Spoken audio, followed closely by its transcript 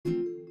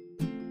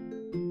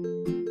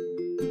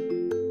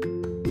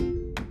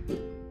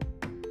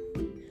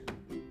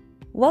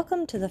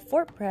Welcome to the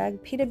Fort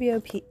Bragg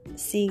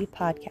PWC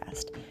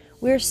podcast.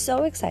 We're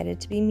so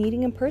excited to be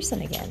meeting in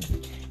person again.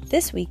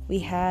 This week we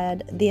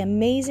had the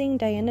amazing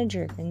Diana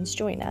Juergens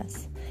join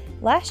us.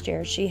 Last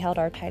year she held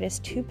our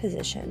Titus II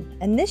position,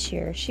 and this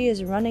year she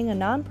is running a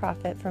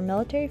nonprofit for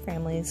military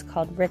families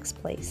called Rick's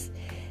Place.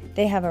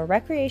 They have a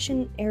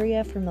recreation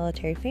area for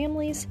military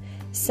families,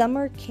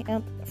 summer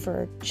camp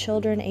for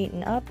children 8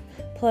 and up,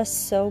 plus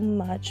so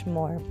much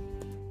more.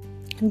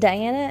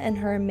 Diana and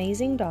her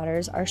amazing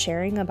daughters are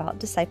sharing about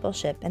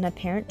discipleship and a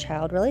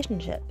parent-child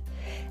relationship.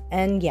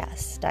 And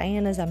yes,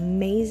 Diana's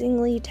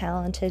amazingly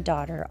talented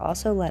daughter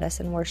also led us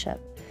in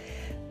worship.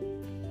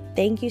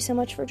 Thank you so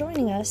much for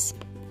joining us.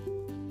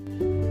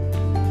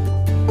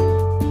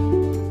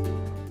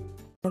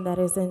 And that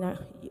is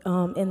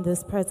in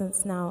this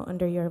presence now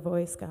under your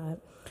voice, God.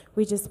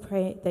 We just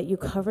pray that you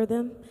cover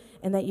them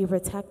and that you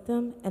protect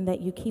them and that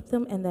you keep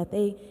them and that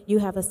you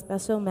have a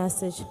special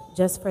message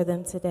just for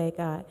them today,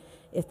 God.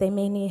 If they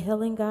may need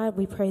healing, God,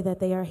 we pray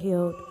that they are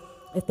healed.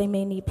 If they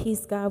may need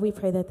peace, God, we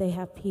pray that they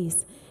have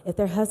peace. If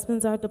their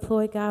husbands are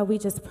deployed, God, we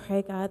just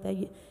pray, God,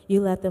 that you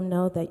let them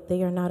know that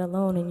they are not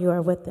alone and you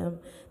are with them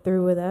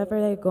through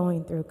whatever they're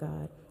going through,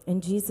 God.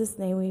 In Jesus'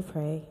 name we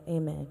pray.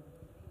 Amen.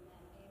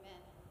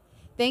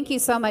 Thank you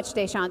so much,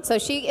 Deshawn. So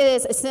she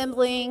is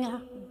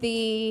assembling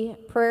the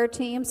prayer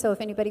team. So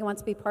if anybody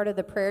wants to be part of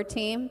the prayer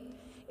team,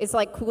 it's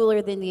like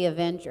cooler than the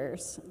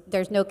Avengers.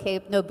 There's no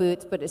cape, no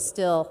boots, but it's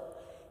still,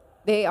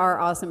 they are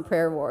awesome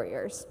prayer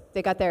warriors.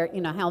 They got their,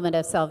 helmet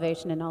of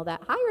salvation and all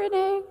that. Hi,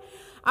 Renee.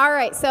 All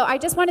right, so I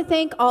just want to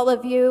thank all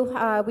of you.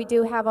 We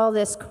do have all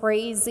this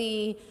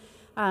crazy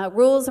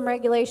rules and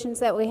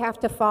regulations that we have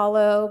to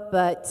follow,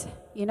 but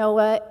you know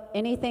what?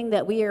 Anything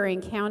that we are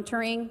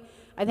encountering,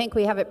 I think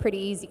we have it pretty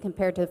easy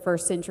compared to the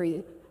first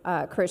century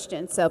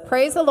Christians. So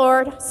praise the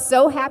Lord.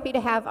 So happy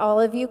to have all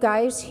of you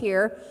guys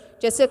here.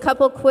 Just a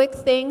couple quick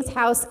things,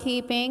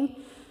 housekeeping.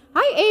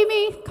 Hi,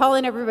 Amy.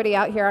 Calling everybody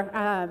out here.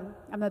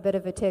 I'm a bit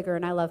of a Tigger,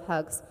 and I love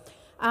hugs.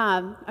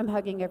 I'm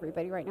hugging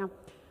everybody right now.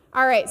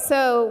 All right,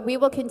 so we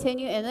will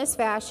continue in this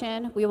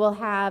fashion. We will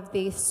have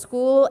the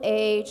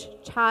school-age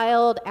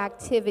child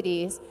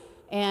activities,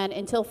 and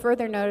until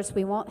further notice,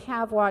 we won't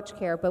have watch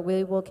care, but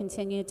we will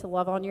continue to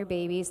love on your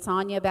babies.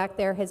 Tanya back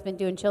there has been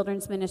doing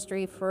children's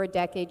ministry for a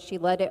decade. She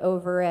led it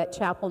over at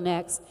Chapel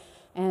Next,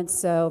 and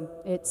so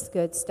it's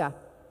good stuff.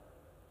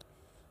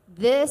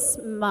 This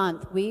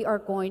month, we are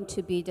going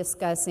to be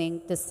discussing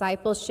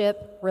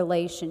discipleship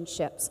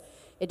relationships.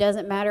 It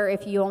doesn't matter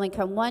if you only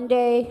come one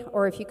day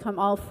or if you come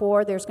all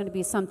 4, there's going to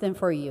be something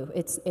for you.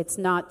 It's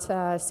not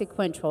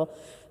sequential.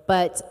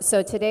 But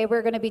so today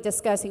we're going to be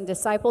discussing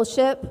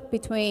discipleship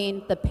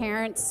between the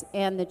parents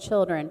and the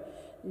children.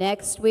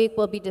 Next week,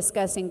 we'll be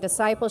discussing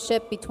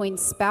discipleship between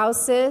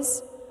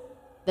spouses.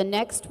 The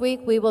next week,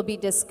 we will be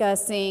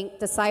discussing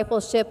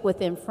discipleship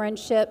within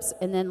friendships.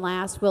 And then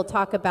last, we'll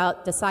talk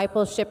about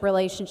discipleship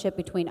relationship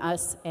between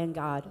us and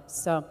God.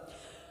 So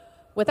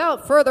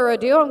without further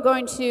ado, I'm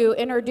going to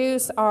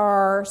introduce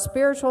our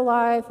spiritual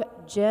life,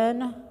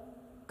 Jen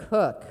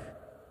Cook.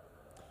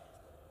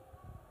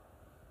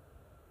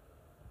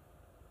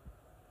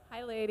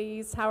 Hi,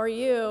 ladies. How are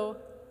you?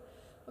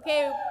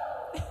 Okay,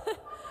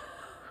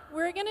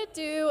 we're going to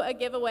do a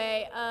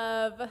giveaway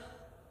of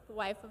The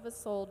Wife of a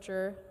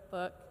Soldier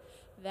book,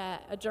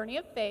 A Journey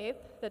of Faith,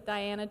 that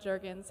Diana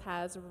Juergens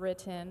has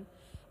written.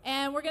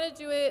 And we're going to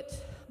do it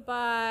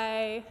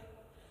by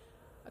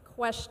a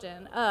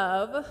question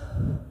of a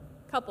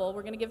couple.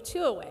 We're going to give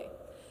 2 away.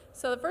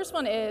 So the first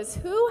one is,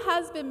 who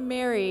has been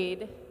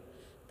married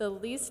the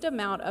least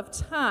amount of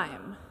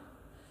time?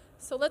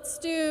 So let's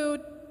do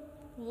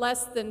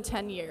less than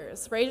 10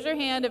 years. Raise your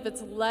hand if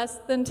it's less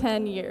than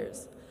 10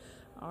 years.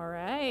 All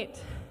right.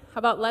 How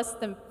about less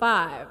than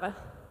 5?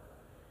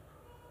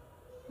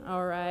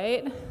 All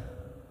right.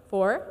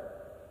 4?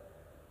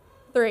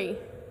 3?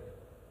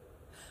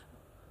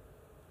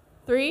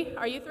 3?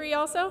 Are you 3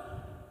 also?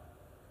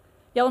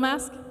 Yellow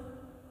mask?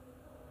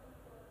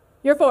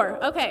 You're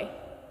 4. Okay.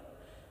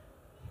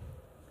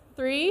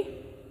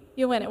 3?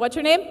 You win it. What's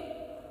your name?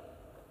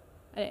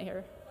 I didn't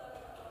hear.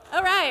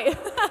 All right.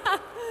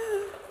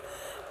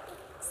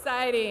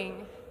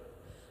 Exciting.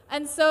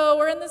 And so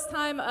we're in this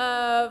time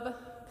of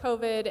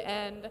COVID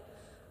and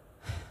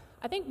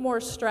I think more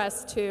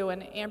stress too,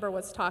 and Amber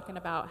was talking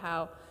about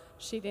how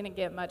she didn't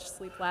get much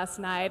sleep last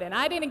night, and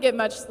I didn't get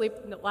much sleep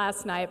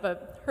last night,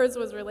 but hers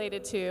was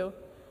related to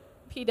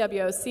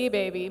PWC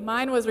baby.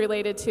 Mine was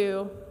related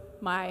to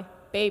my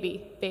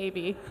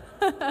baby.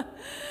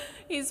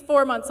 He's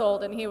 4 months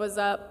old, and he was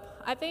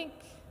up, I think,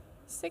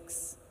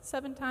 6,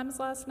 7 times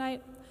last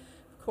night.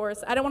 Of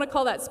course, I don't want to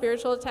call that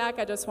spiritual attack,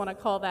 I just want to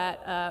call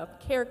that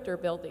character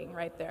building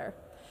right there.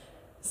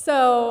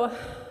 So,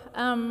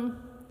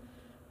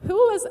 who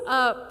was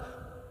up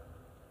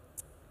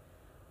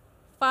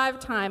 5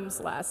 times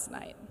last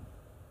night?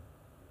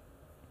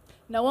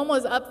 No one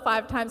was up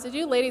 5 times. Did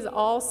you ladies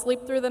all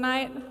sleep through the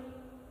night?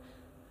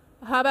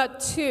 How about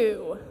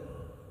 2?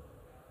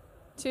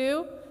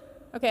 2?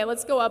 Okay,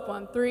 let's go up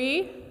one.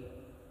 3,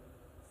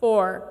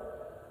 4,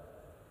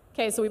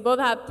 Okay, so we both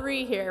have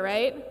 3 here,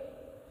 right?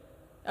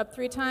 Up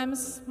 3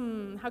 times?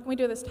 How can we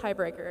do this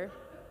tiebreaker?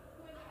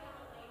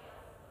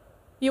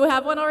 You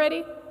have one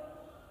already?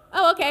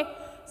 Oh, okay.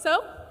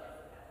 So,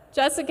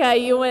 Jessica,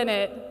 you win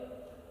it.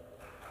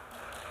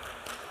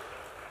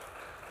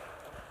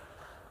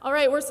 All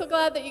right, we're so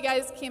glad that you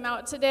guys came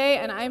out today,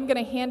 and I'm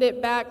going to hand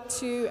it back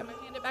to, am I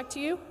hand it back to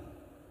you,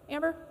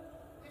 Amber?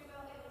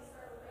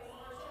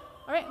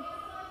 All right.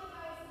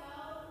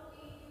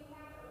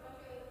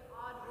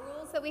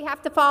 Rules that we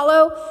have to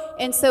follow,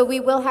 and so we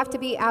will have to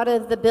be out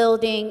of the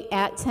building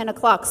at 10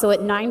 o'clock. So at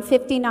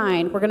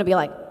 9:59, we're going to be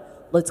like,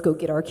 let's go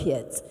get our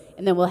kids,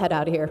 and then we'll head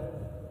out of here.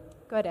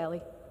 Go ahead,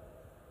 Allie.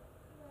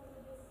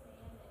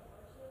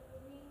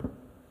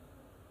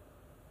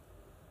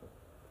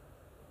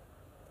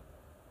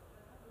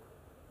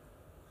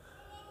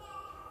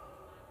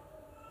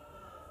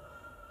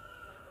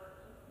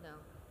 No,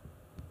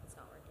 it's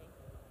not working.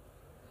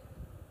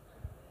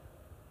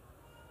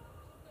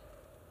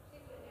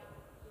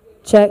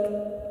 Check.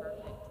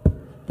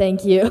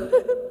 Thank you. All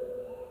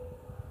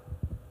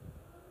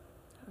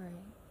right.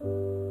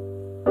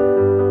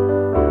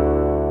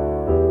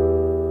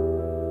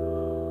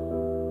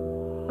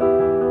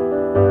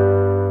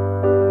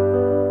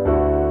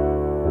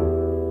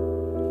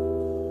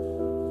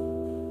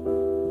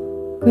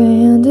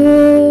 Grand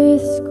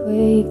earth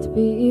quaked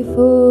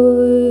before,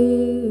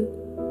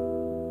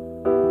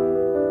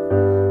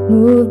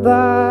 moved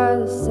by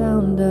the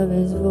sound of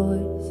his voice.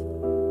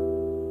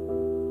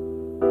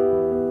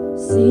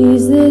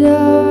 Seas that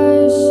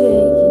are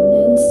shaken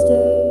and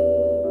stirred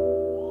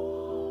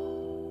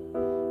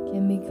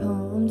can be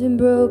calmed and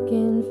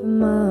broken from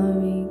my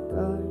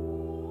regard.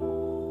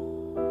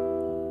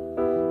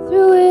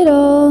 Through it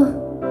all,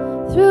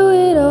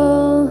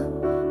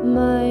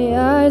 my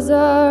eyes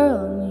are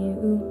on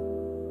you.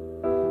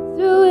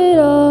 Through it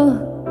all,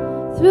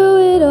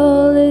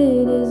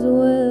 it is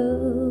well.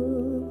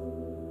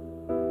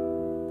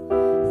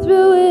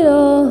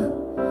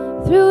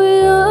 Through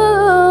it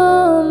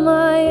all,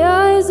 my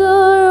eyes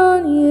are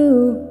on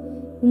you,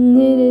 and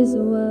it is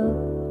well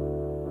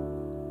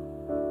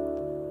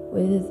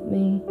with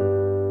me.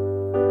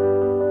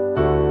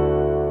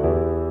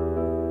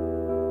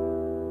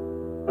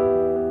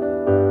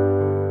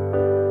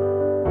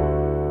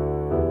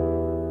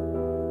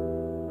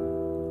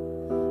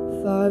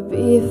 Far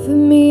be it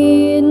from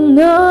me and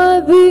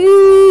not believe,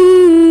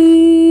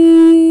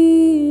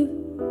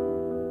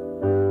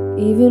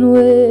 even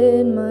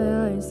when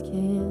my eyes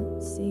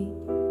can't see.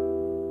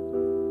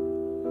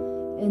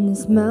 And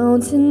this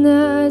mountain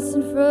that's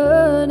in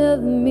front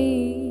of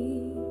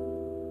me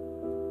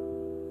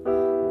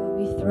will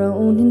be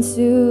thrown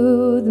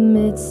into the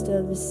midst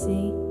of the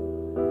sea.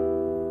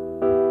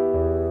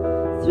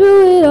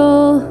 Through it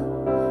all,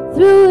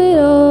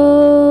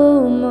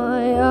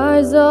 my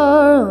eyes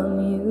are on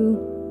you.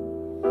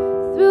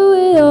 Through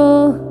it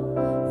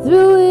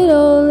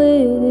all,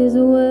 it is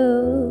well.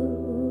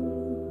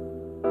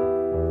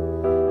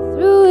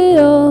 Through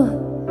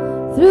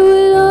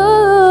it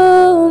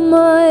all,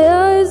 my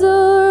eyes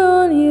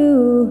are on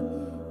you,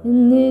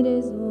 and it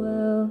is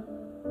well.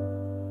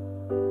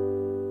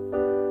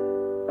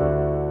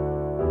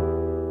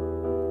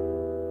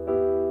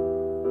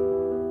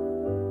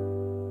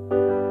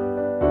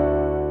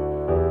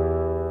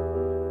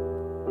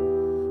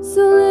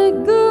 So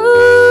let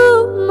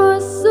go, my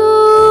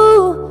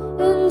soul,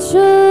 and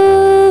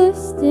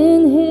trust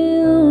in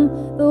Him.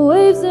 The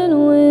waves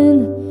and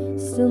wind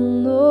still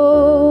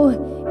know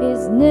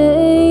His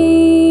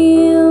name.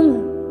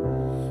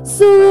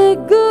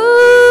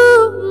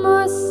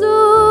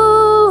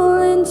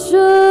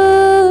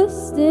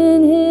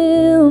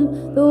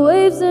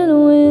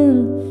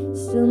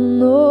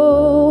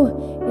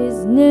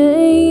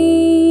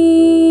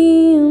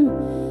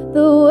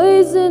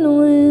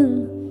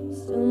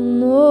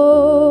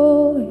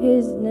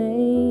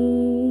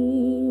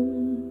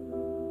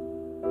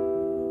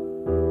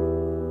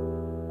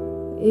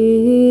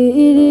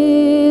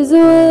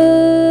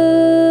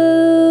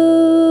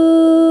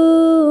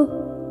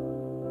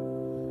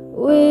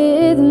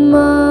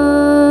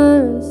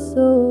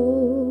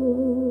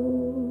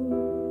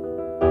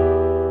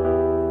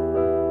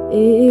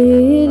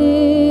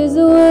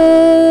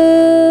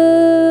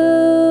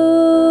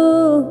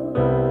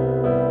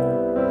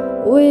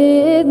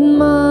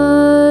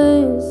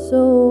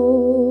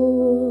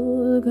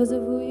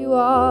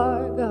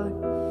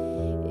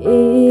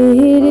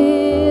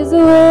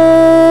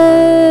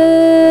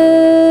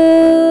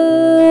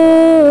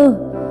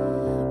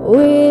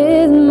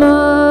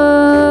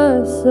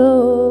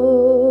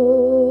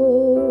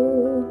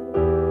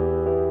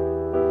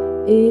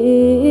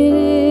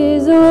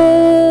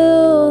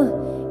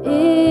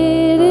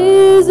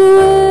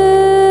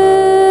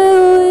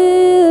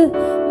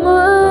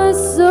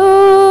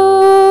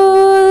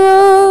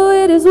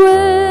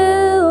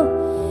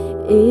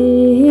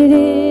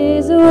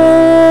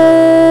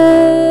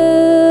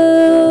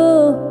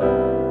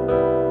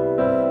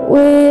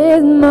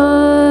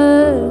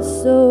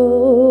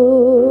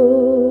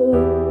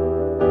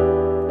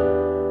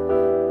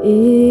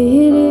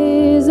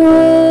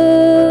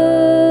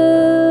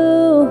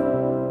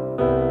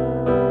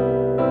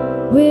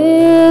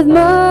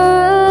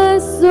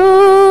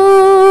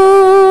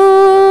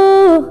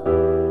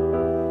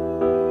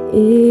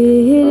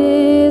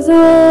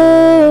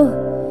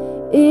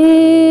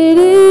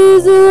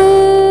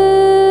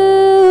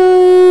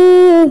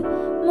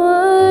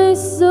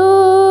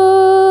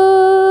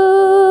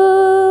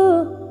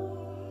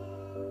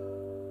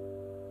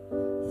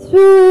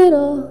 through it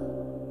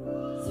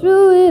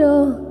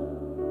all,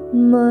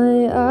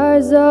 my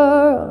eyes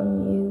are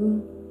on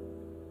you.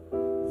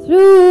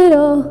 Through it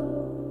all,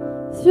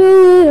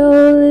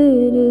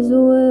 it is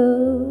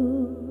well.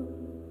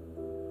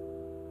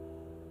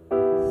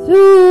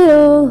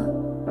 Through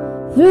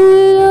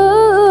it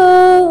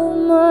all,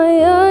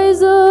 my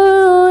eyes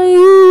are on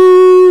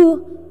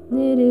you.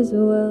 It is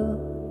well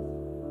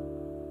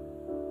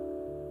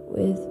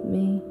with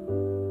me.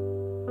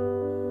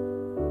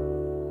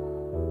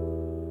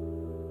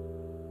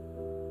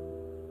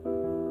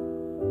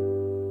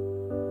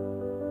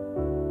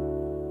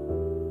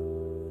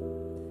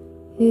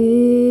 It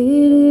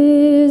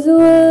is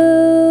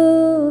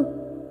well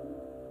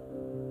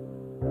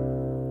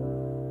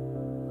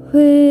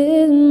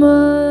with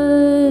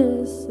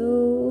my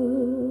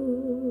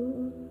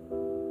soul.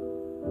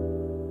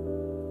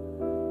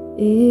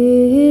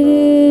 It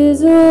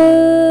is well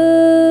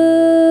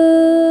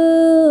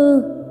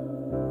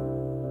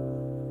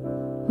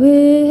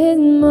with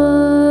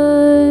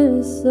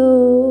my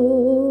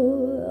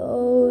soul.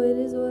 Oh, it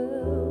is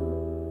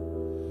well.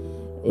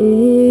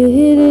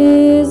 It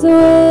is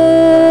well.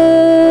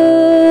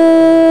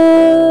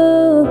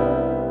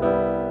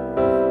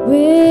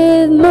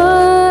 With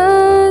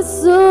my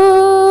soul,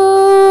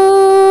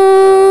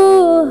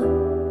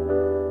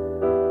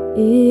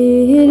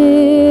 it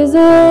is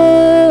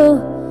well,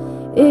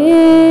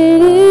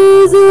 it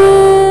is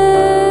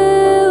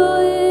well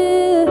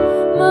with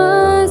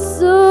my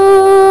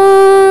soul,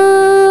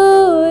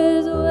 it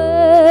is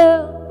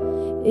well,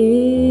 it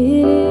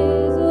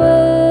is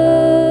well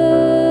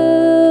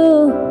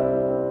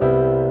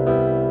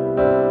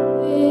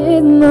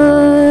with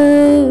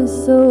my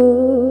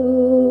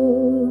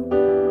soul.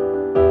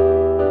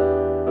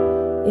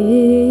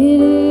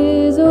 It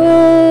is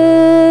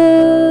well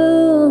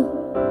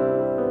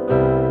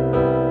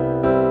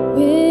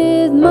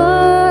with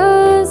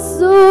my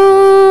soul.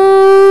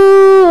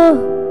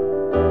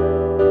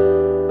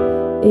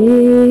 It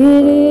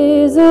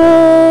is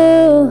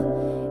well.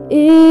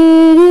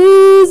 It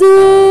is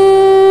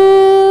well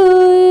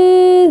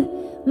with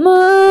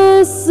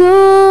my soul.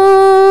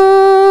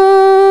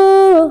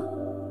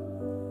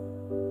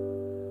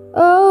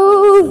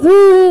 Oh,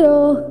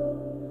 through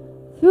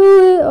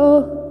it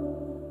all,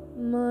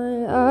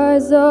 my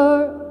eyes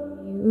are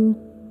on you.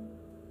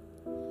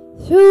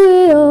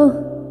 Through it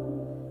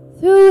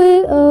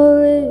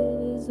all, it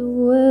is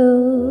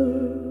well.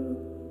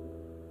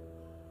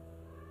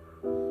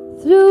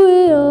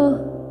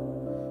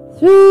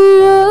 Through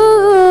it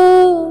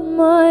all,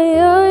 my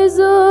eyes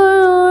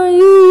are on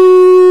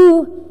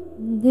you.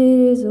 And it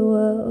is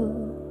well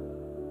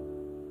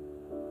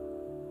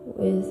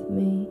with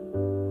me.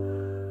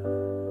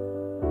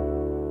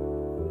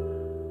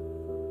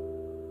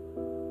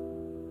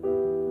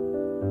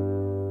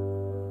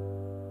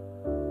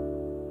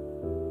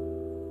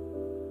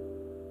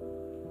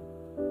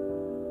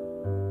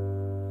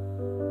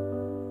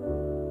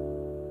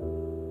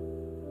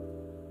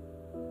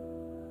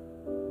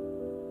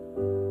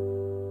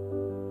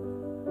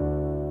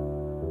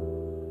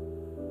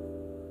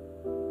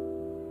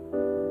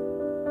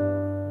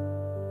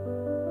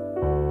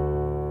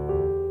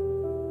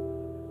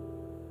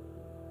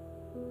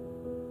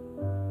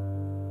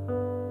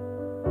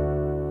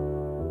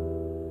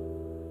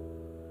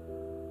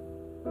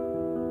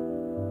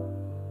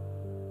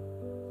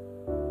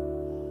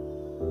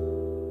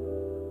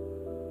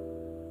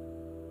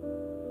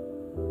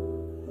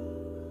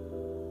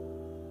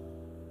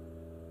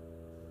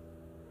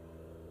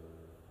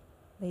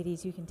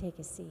 Ladies, you can take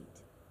a seat.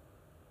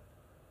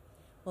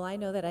 Well, I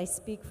know that I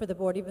speak for the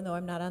board, even though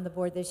I'm not on the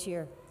board this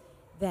year,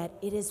 that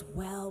it is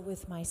well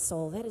with my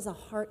soul. That is a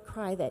heart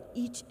cry that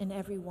each and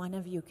every one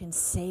of you can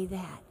say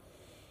that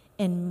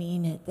and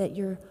mean it, that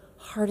your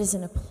heart is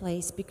in a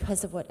place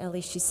because of what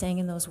Ellie, she's saying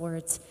in those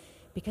words,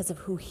 because of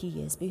who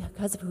he is,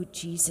 because of who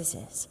Jesus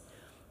is,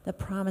 the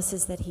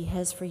promises that he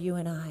has for you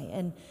and I.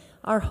 And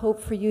our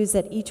hope for you is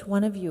that each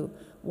one of you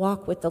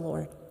walk with the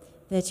Lord,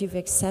 that you've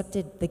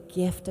accepted the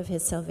gift of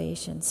his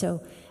salvation.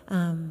 So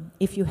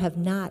if you have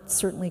not,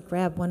 certainly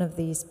grab one of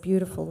these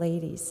beautiful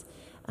ladies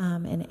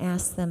and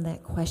ask them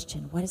that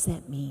question. What does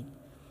that mean?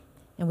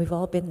 And we've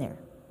all been there.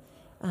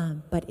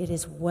 But it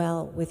is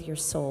well with your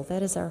soul.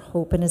 That is our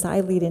hope. And as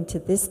I lead into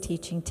this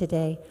teaching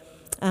today,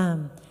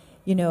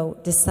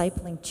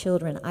 discipling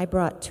children, I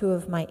brought 2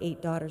 of my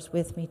 8 daughters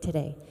with me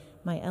today.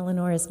 My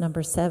Eleanor is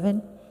number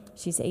 7.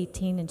 She's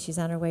 18, and she's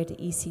on her way to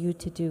ECU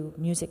to do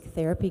music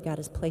therapy. God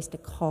has placed a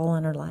call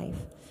on her life.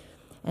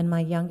 And my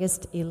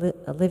youngest,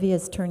 Olivia,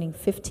 is turning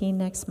 15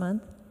 next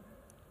month.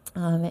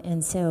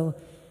 And so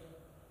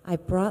I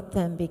brought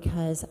them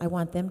because I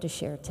want them to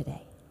share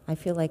today. I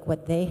feel like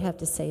what they have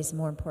to say is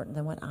more important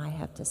than what I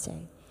have to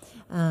say.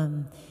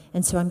 And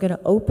so I'm going to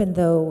open,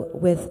 though,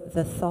 with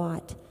the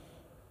thought,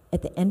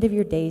 at the end of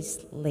your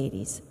days,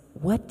 ladies,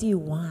 what do you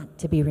want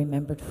to be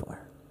remembered for?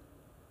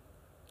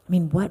 I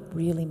mean, what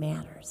really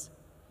matters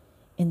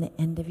in the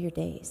end of your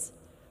days?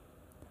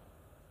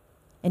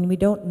 And we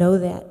don't know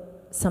that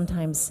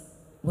sometimes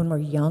when we're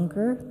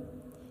younger,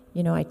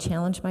 You know, I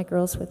challenge my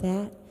girls with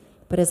that.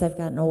 But as I've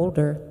gotten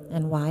older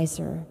and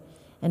wiser,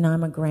 and now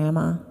I'm a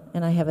grandma,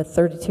 and I have a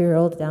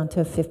 32-year-old down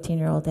to a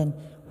 15-year-old, and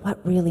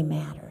what really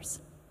matters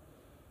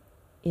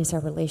is our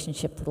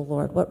relationship to the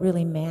Lord. What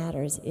really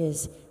matters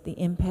is the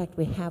impact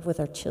we have with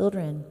our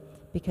children,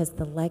 because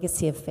the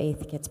legacy of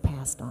faith gets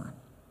passed on.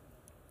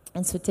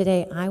 And so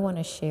today I want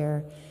to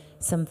share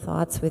some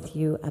thoughts with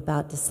you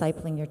about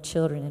discipling your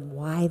children and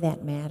why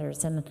that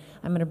matters. And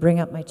I'm going to bring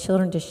up my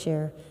children to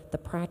share the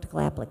practical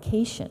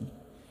application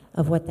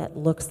of what that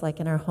looks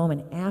like in our home.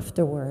 And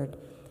afterward,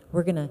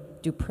 we're going to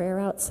do prayer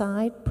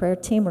outside, prayer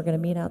team. We're going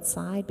to meet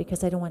outside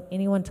because I don't want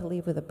anyone to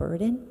leave with a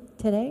burden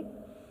today.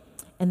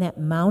 And that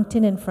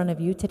mountain in front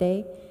of you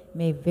today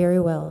may very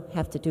well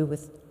have to do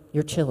with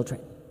your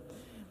children.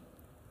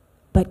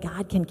 But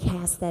God can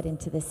cast that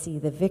into the sea.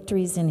 The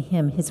victory's in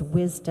Him, His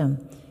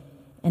wisdom,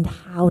 and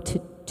how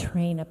to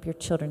train up your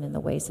children in the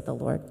ways of the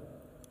Lord.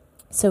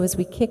 So as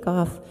we kick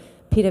off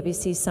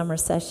PWC summer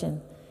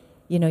session,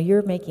 you know,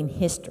 you're making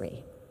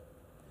history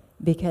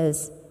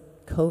because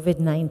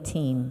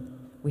COVID-19,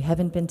 we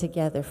haven't been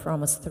together for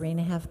almost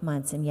 3.5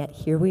 months, and yet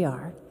here we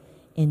are,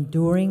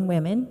 enduring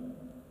women,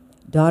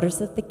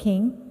 daughters of the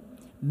King,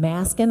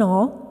 mask and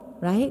all,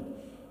 right?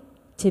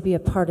 To be a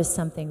part of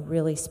something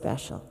really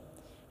special.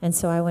 And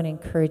so I want to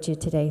encourage you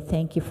today,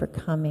 thank you for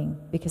coming,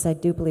 because I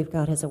do believe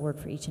God has a word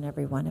for each and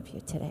every one of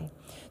you today.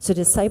 So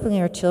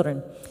discipling our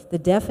children, the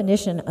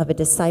definition of a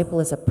disciple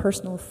is a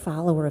personal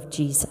follower of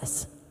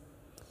Jesus.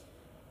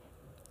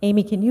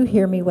 Amy, can you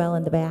hear me well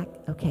in the back?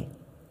 Okay.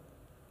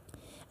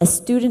 A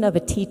student of a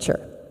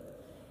teacher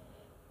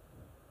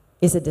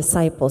is a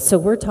disciple. So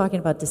we're talking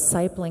about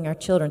discipling our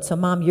children. So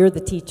Mom, you're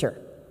the teacher,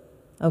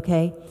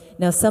 okay?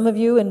 Now some of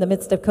you in the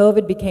midst of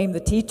COVID became the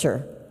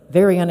teacher.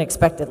 Very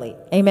unexpectedly.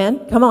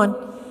 Amen? Come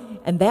on.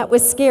 And that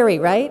was scary,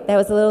 right? That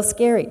was a little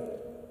scary.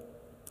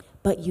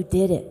 But you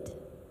did it.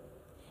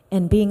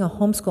 And being a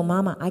homeschool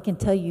mama, I can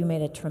tell you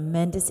made a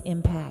tremendous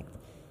impact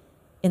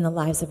in the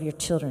lives of your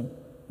children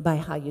by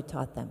how you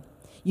taught them.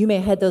 You may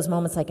have had those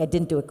moments like, I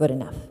didn't do it good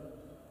enough.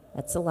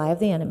 That's the lie of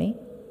the enemy,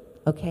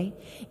 okay?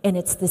 And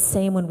it's the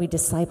same when we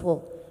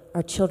disciple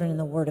our children in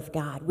the Word of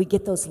God. We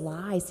get those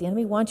lies. The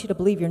enemy wants you to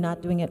believe you're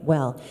not doing it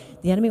well.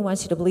 The enemy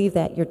wants you to believe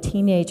that your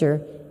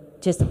teenager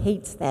just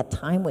hates that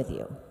time with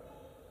you.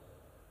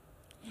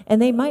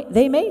 And they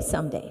may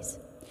some days.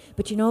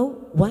 But you know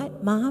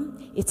what,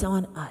 Mom? It's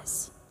on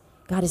us.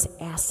 God has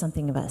asked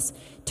something of us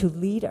to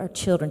lead our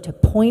children, to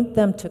point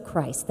them to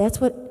Christ. That's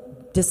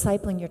what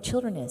discipling your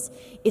children is.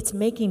 It's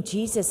making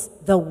Jesus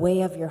the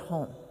way of your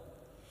home.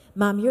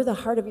 Mom, you're the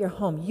heart of your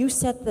home. You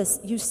set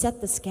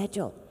the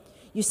schedule.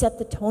 You set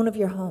the tone of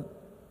your home.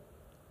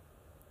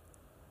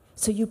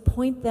 So you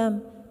point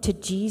them to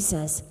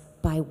Jesus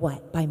by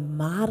what? By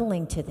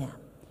modeling to them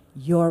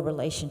your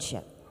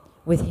relationship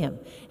with Him.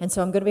 And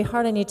so I'm going to be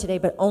hard on you today,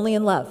 but only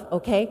in love,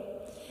 okay?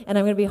 And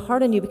I'm going to be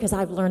hard on you because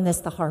I've learned this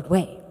the hard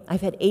way. I've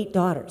had 8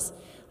 daughters.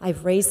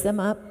 I've raised them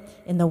up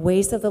in the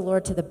ways of the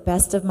Lord to the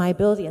best of my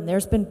ability, and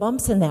there's been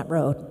bumps in that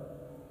road.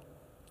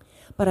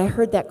 But I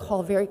heard that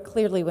call very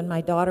clearly when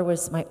my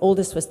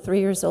oldest was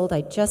 3 years old.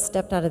 I just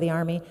stepped out of the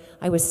Army.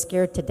 I was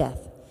scared to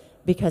death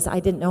because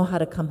I didn't know how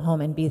to come home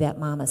and be that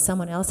mama.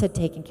 Someone else had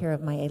taken care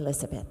of my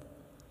Elizabeth.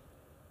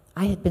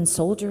 I had been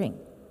soldiering.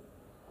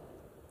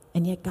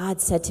 And yet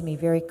God said to me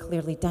very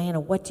clearly, Diana,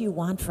 what do you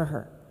want for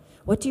her?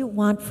 What do you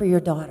want for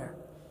your daughter?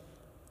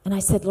 And I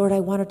said, Lord,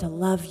 I want her to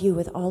love you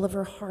with all of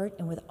her heart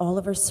and with all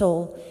of her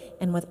soul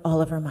and with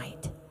all of her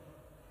might.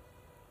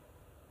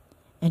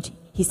 And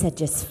He said,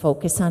 just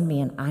focus on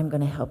me and I'm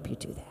going to help you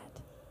do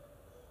that.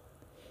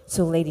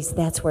 So ladies,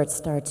 that's where it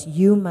starts.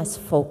 You must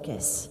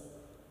focus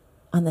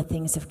on the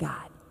things of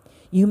God.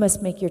 You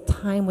must make your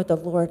time with the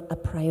Lord a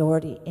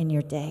priority in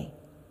your day.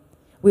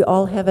 We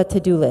all have a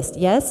to-do list,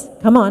 yes?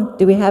 Come on,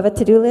 do we have a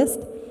to-do list?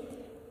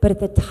 But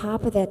at the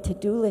top of that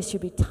to-do list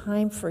should be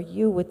time for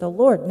you with the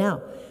Lord.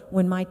 Now,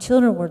 when my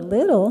children were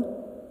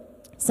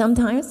little,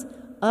 sometimes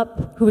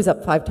who was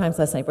up 5 times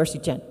last night? Where's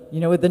Jen? You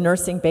know, with the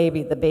nursing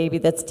baby, the baby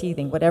that's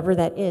teething, whatever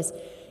that is.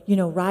 You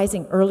know,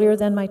 rising earlier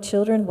than my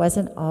children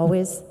wasn't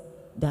always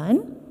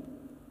done.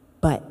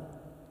 But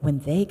when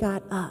they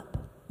got up,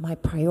 my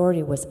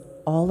priority was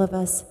all of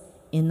us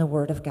in the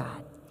Word of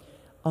God.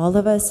 All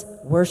of us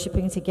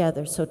worshiping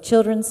together. So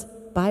children's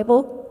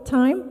Bible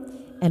time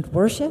and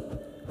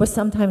worship was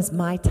sometimes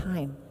my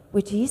time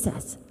with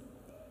Jesus.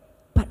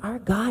 But our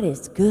God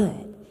is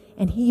good,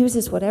 and He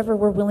uses whatever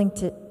we're willing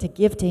to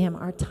give to Him,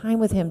 our time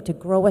with Him, to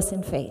grow us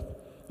in faith.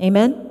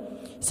 Amen?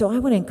 So I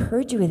want to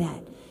encourage you with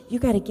that. You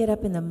got to get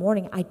up in the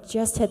morning. I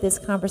just had this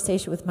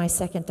conversation with my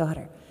second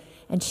daughter,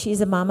 and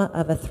she's a mama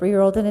of a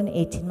 3-year-old and an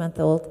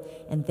 18-month-old,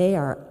 and they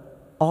are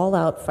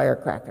all-out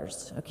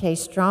firecrackers, okay?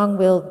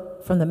 Strong-willed.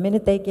 From the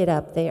minute they get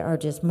up, they are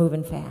just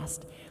moving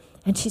fast.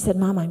 And she said,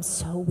 Mom, I'm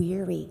so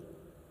weary.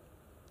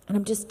 And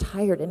I'm just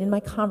tired. And in my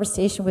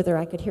conversation with her,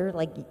 I could hear her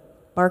like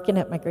barking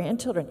at my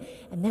grandchildren.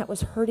 And that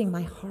was hurting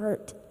my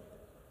heart.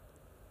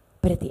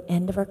 But at the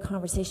end of our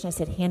conversation, I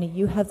said, Hannah,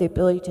 you have the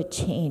ability to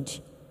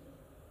change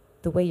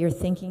the way you're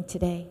thinking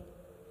today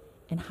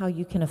and how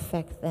you can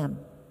affect them.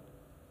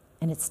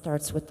 And it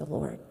starts with the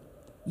Lord.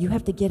 You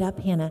have to get up,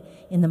 Hannah,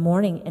 in the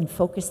morning and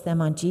focus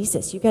them on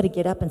Jesus. You got to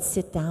get up and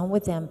sit down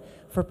with them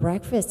for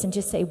breakfast and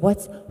just say,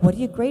 what are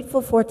you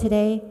grateful for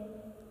today?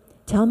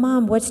 Tell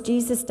Mom, what's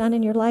Jesus done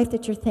in your life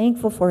that you're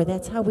thankful for?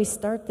 That's how we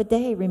start the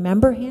day.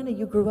 Remember, Hannah,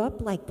 you grew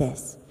up like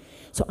this.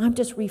 So I'm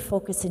just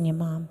refocusing you,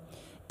 Mom.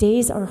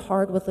 Days are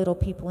hard with little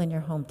people in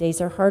your home.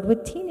 Days are hard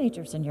with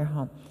teenagers in your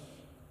home.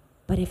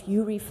 But if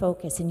you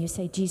refocus and you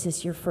say,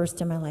 Jesus, you're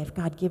first in my life.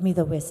 God, give me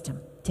the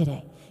wisdom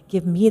today.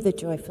 Give me the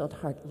joy-filled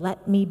heart.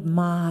 Let me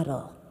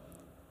model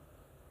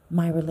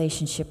my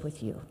relationship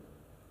with you.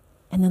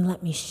 And then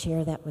let me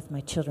share that with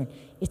my children.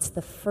 It's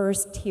the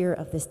first tier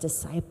of this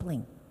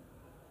discipling.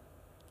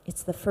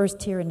 It's the first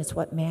tier, and it's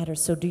what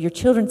matters. So do your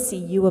children see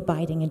you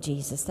abiding in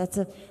Jesus? That's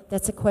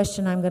a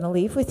question I'm going to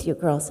leave with you,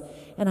 girls.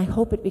 And I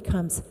hope it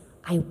becomes,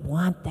 I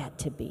want that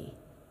to be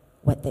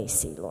what they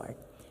see, Lord.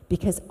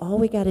 Because all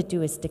we got to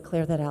do is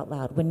declare that out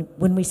loud.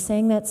 When we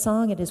sang that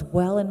song, it is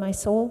well in my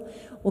soul.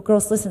 Well,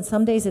 girls, listen,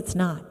 some days it's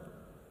not.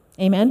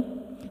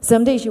 Amen?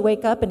 Some days you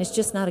wake up and it's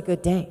just not a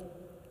good day.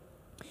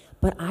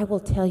 But I will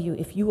tell you,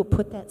 if you will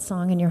put that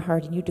song in your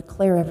heart and you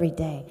declare every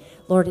day,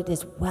 Lord, it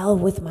is well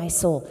with my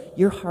soul,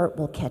 your heart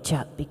will catch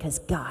up because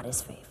God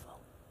is faithful.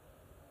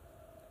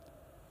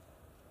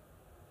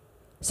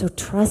 So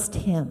trust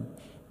Him.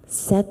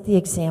 Set the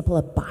example.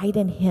 Abide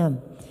in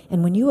Him.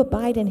 And when you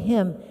abide in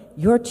Him,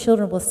 your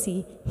children will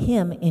see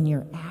Him in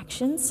your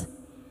actions,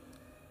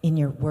 in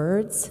your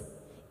words,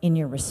 in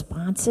your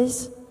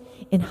responses,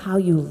 in how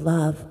you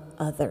love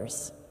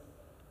others,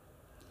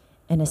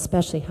 and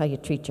especially how you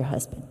treat your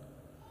husband.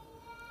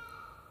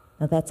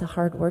 Now that's a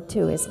hard word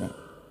too, isn't it?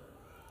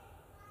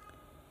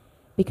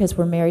 Because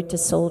we're married to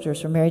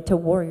soldiers, we're married to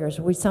warriors.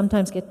 We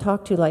sometimes get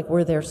talked to like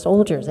we're their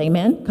soldiers,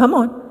 amen? Come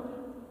on.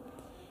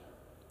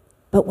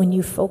 But when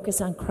you focus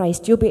on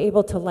Christ, you'll be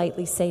able to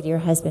lightly say to your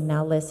husband,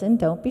 now listen,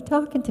 don't be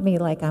talking to me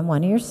like I'm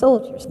one of your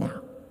soldiers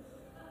now.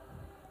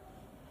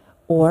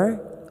 Or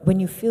when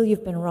you feel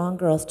you've been wrong,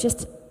 girls,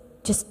 just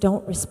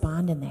don't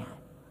respond in that.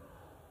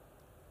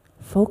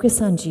 Focus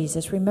on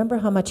Jesus. Remember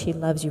how much He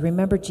loves you.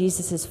 Remember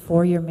Jesus is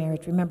for your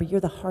marriage. Remember you're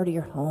the heart of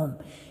your home.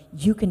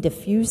 You can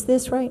diffuse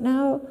this right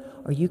now,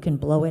 or you can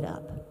blow it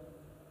up.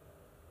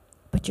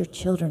 But your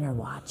children are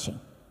watching.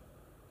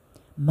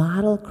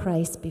 Model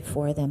Christ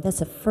before them. That's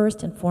the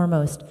first and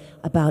foremost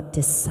about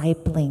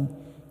discipling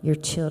your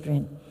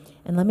children.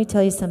 And let me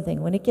tell you something.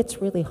 When it gets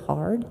really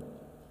hard,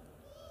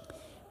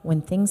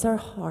 when things are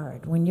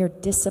hard, when you're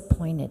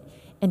disappointed,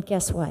 and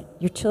guess what?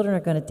 Your children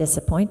are going to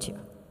disappoint you.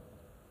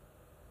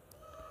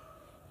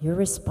 Your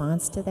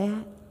response to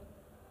that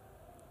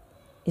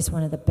is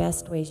one of the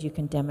best ways you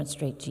can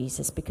demonstrate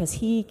Jesus, because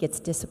He gets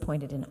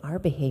disappointed in our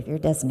behavior,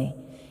 doesn't He?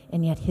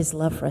 And yet His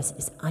love for us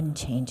is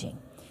unchanging.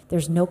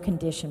 There's no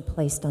condition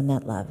placed on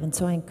that love. And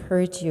so I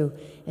encourage you,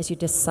 as you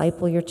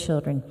disciple your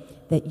children,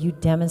 that you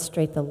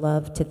demonstrate the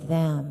love to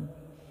them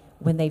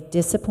when they've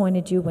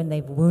disappointed you, when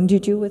they've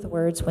wounded you with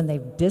words, when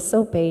they've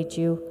disobeyed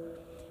you,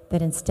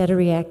 that instead of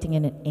reacting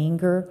in an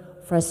anger,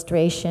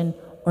 frustration,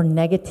 or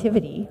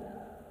negativity,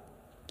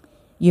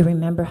 you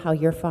remember how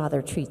your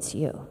Father treats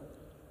you.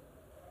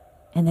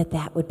 And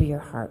that would be your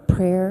heart.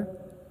 Prayer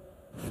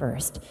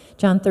first.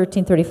 John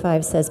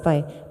 13:35 says,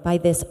 by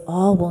this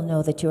all will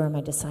know that you are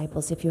my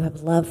disciples, if you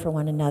have love for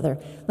one another.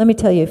 Let me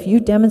tell you, if you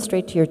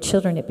demonstrate to your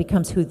children, it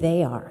becomes who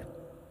they are.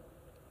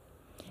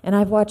 And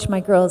I've watched my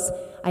girls,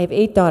 I have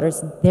 8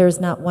 daughters, there is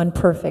not one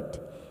perfect,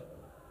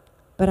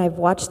 but I've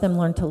watched them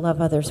learn to love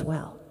others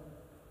well.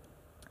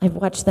 I've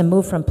watched them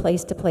move from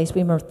place to place.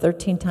 We moved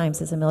 13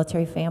 times as a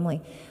military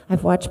family.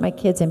 I've watched my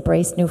kids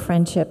embrace new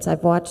friendships.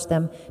 I've watched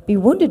them be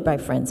wounded by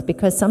friends,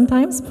 because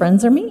sometimes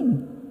friends are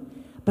mean.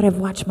 But I've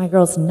watched my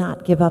girls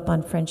not give up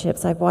on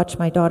friendships. I've watched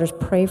my daughters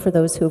pray for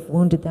those who have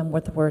wounded them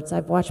with words.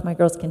 I've watched my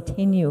girls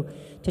continue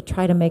to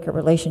try to make a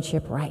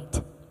relationship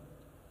right.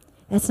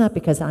 That's not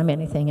because I'm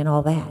anything and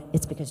all that.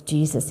 It's because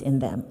Jesus in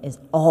them is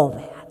all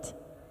that,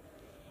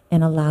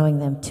 and allowing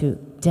them to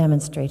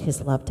demonstrate His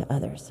love to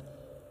others.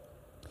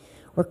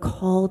 We're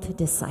called to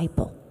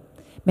disciple.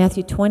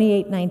 Matthew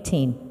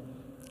 28:19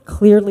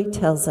 clearly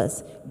tells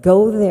us,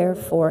 go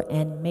therefore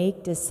and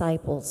make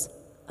disciples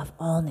of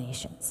all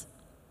nations.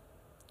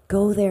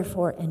 Go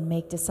therefore and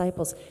make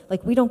disciples.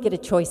 Like, we don't get a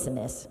choice in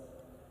this.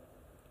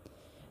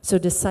 So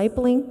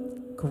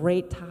discipling,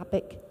 great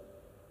topic.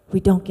 We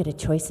don't get a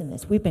choice in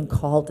this. We've been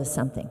called to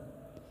something.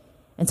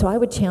 And so I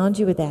would challenge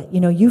you with that.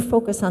 You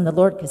focus on the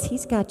Lord, because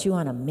He's got you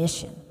on a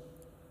mission.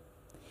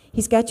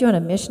 He's got you on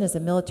a mission as a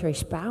military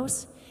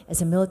spouse,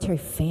 as a military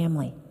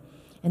family.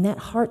 And that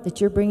heart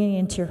that you're bringing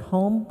into your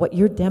home, what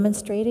you're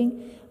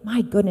demonstrating,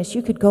 my goodness,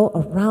 you could go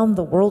around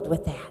the world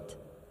with that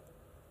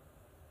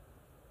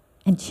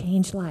and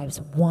change lives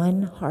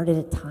one heart at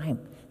a time.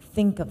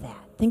 Think of that.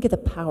 Think of the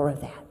power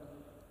of that.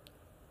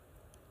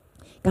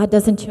 God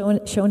doesn't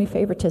show any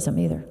favoritism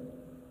either.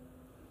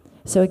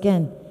 So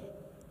again,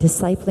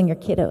 discipling your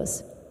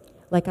kiddos.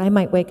 Like, I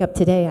might wake up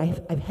today,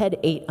 I've had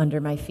 8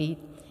 under my feet,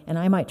 And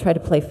I might try to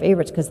play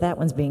favorites because that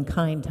one's being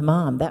kind to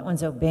mom. That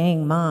one's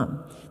obeying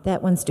mom.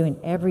 That one's doing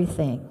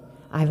everything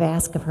I've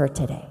asked of her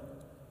today.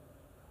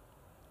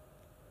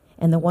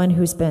 And the one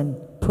who's been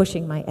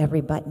pushing my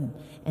every button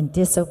and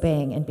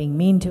disobeying and being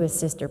mean to his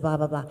sister, blah,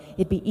 blah, blah.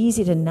 It'd be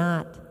easy to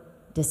not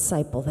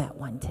disciple that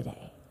one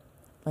today.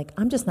 Like,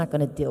 I'm just not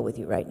going to deal with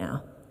you right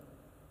now.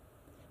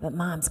 But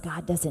moms,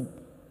 God doesn't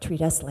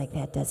treat us like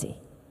that, does he?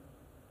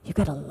 You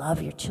got to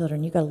love your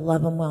children. You got to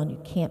love them well, and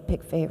you can't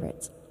pick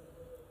favorites.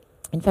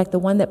 In fact, the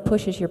one that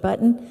pushes your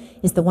button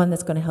is the one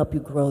that's going to help you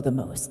grow the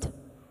most.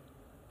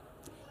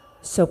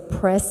 So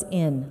press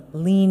in,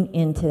 lean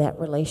into that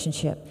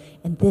relationship.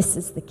 And this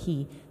is the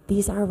key.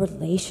 These are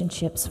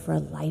relationships for a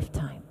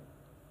lifetime.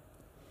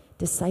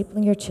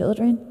 Discipling your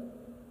children,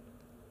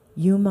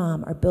 you,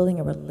 mom, are building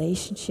a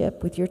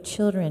relationship with your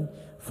children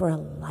for a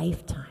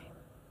lifetime.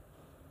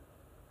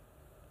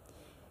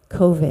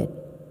 COVID,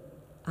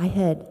 I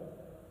had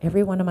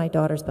every one of my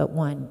daughters but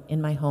one in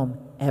my home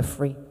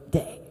every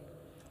day.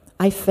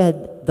 I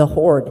fed the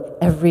horde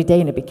every day,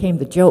 and it became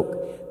the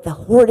joke. The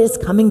horde is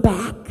coming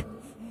back.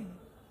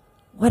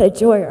 What a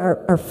joy.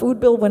 Our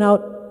food bill went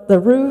out the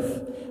roof.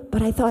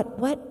 But I thought,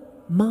 what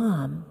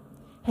mom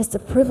has the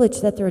privilege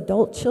that their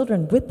adult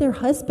children with their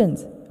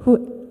husbands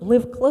who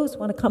live close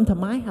want to come to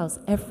my house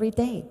every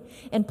day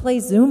and play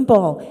Zoom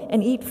ball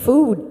and eat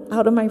food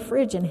out of my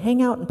fridge and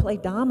hang out and play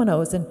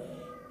dominoes. And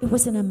it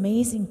was an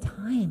amazing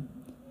time.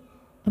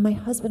 And my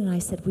husband and I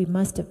said, we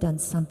must have done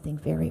something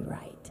very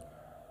right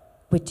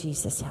with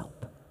Jesus'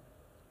 help.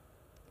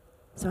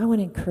 So I want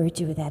to encourage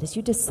you with that. As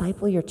you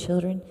disciple your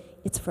children,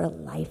 it's for a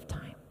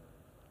lifetime.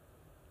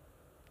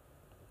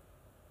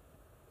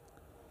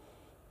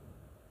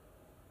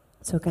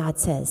 So God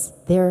says,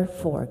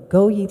 therefore,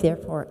 go ye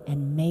therefore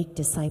and make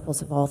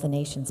disciples of all the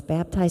nations,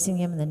 baptizing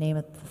them in the name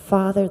of the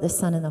Father, the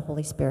Son, and the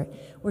Holy Spirit.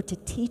 We're to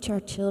teach our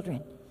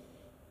children.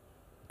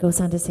 It goes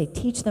on to say,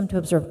 teach them to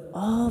observe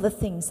all the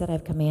things that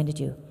I've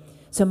commanded you.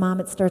 So Mom,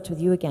 it starts with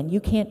you again.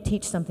 You can't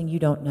teach something you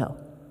don't know.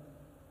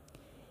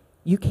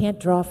 You can't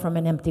draw from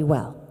an empty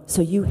well.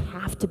 So you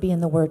have to be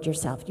in the Word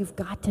yourself. You've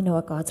got to know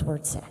what God's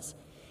Word says.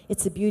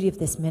 It's the beauty of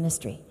this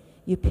ministry.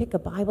 You pick a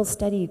Bible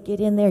study, you get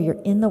in there,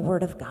 you're in the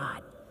Word of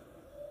God.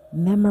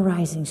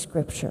 Memorizing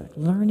Scripture,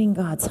 learning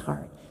God's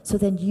heart. So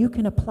then you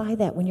can apply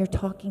that when you're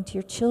talking to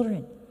your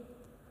children.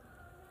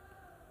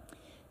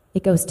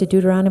 It goes to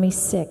Deuteronomy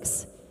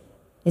 6.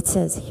 It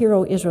says, hear,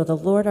 O Israel, the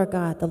Lord our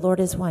God, the Lord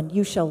is one.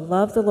 You shall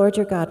love the Lord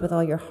your God with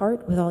all your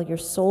heart, with all your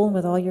soul, and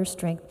with all your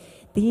strength.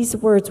 These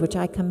words which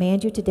I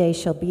command you today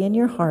shall be in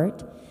your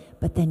heart,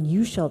 but then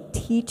you shall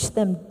teach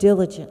them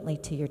diligently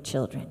to your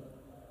children.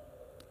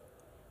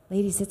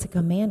 Ladies, it's a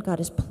command God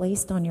has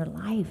placed on your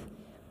life.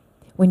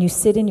 When you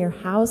sit in your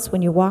house,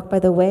 when you walk by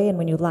the way, and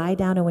when you lie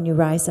down and when you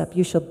rise up,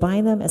 you shall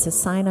bind them as a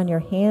sign on your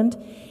hand,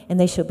 and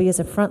they shall be as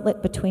a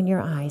frontlet between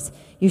your eyes.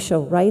 You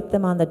shall write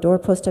them on the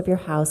doorpost of your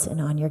house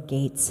and on your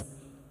gates.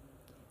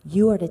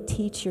 You are to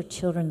teach your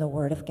children the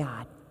Word of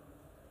God.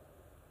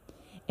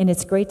 And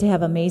it's great to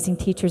have amazing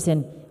teachers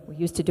we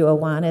used to do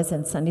Awanas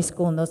and Sunday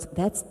school and those.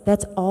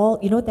 That's all,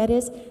 you know what that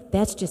is?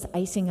 That's just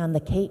icing on the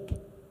cake.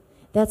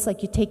 That's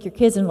like you take your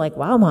kids and like,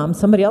 wow, Mom,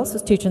 somebody else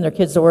is teaching their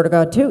kids the Word of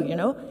God too, you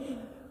know?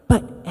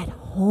 But at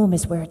home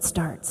is where it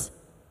starts.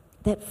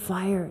 That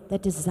fire,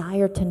 that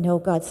desire to know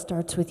God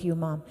starts with you,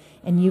 Mom.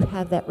 And you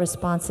have that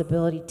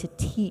responsibility to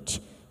teach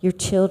your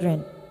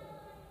children.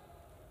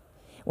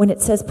 When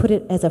it says put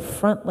it as a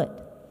frontlet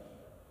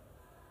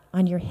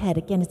on your head,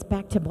 again, it's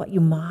back to what you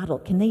model.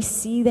 Can they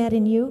see that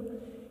in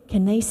you?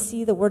 Can they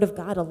see the Word of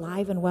God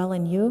alive and well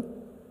in you?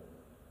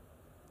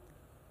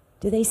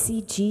 Do they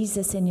see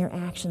Jesus in your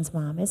actions,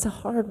 Mom? It's a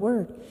hard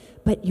word,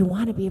 but you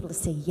want to be able to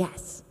say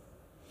yes.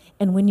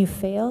 And when you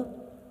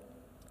fail,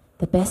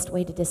 the best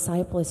way to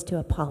disciple is to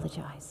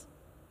apologize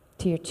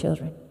to your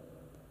children.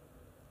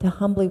 To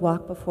humbly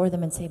walk before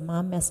them and say,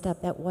 Mom messed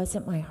up. That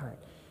wasn't my heart.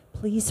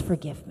 Please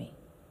forgive me.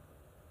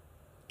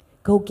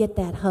 Go get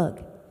that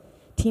hug.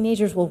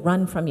 Teenagers will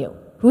run from you.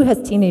 Who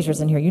has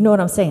teenagers in here? You know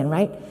what I'm saying,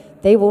 right?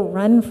 They will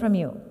run from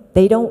you.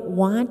 They don't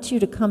want you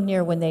to come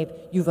near when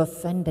you've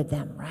offended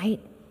them,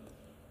 right?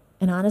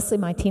 And honestly,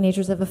 my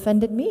teenagers have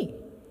offended me.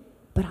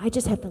 But I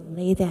just have to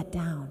lay that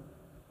down.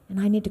 And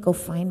I need to go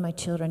find my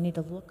children. I need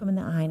to look them in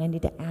the eye, and I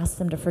need to ask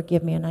them to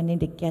forgive me, and I need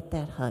to get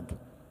that hug.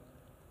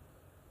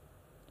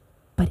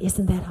 But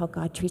isn't that how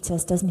God treats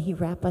us? Doesn't he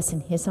wrap us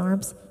in his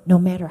arms, no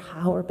matter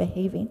how we're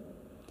behaving?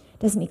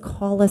 Doesn't he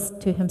call us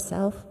to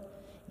himself?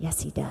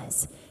 Yes, he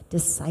does.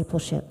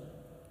 Discipleship.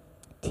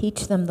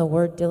 Teach them the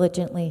word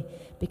diligently,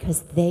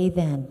 because they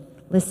then,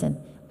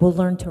 listen, will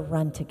learn to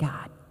run to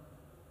God.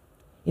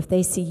 If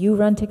they see you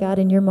run to God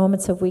in your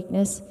moments of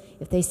weakness,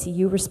 if they see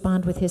you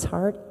respond with his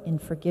heart in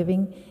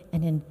forgiving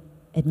and in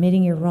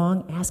admitting you're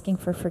wrong, asking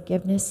for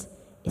forgiveness,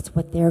 it's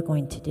what they're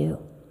going to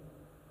do.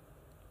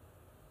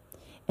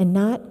 And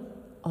not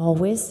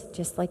always,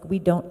 just like we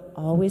don't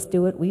always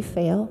do it, we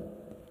fail,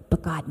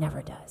 but God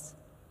never does.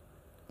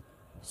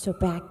 So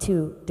back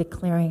to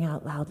declaring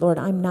out loud, Lord,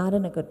 I'm not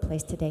in a good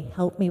place today.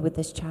 Help me with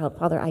this child.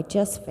 Father, I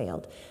just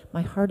failed.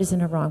 My heart is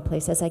in a wrong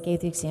place, as I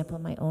gave the example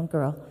of my own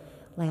girl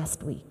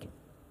last week.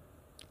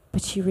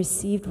 But she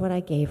received what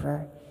I gave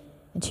her,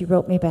 and she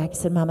wrote me back and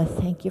said, Mama,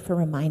 thank you for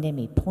reminding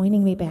me,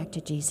 pointing me back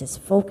to Jesus,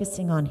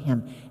 focusing on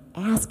him,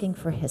 asking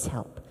for his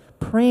help,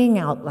 praying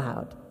out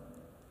loud.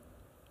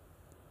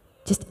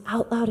 Just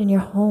out loud in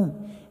your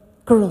home.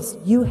 Girls,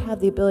 you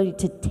have the ability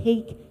to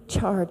take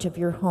charge of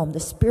your home.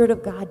 The Spirit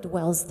of God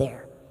dwells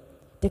there.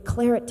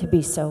 Declare it to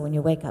be so when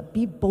you wake up.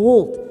 Be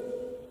bold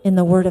in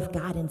the Word of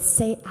God and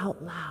say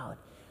out loud,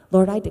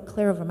 Lord, I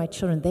declare over my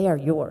children, they are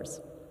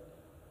yours.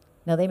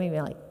 Now, they may be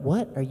like,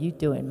 what are you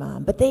doing,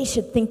 Mom? But they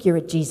should think you're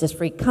a Jesus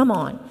freak. Come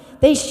on.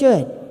 They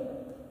should.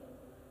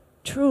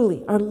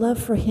 Truly, our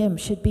love for him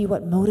should be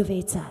what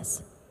motivates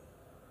us.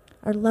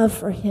 Our love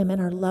for him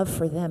and our love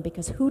for them,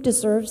 because who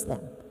deserves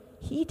them?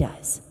 He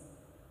does.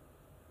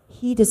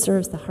 He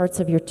deserves the hearts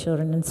of your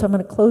children. And so I'm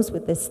going to close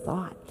with this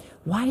thought.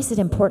 Why is it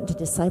important to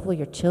disciple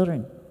your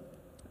children?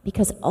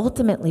 Because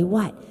ultimately,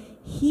 what?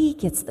 He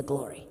gets the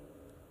glory.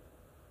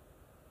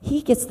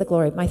 He gets the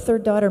glory. My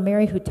third daughter,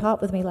 Mary, who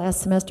taught with me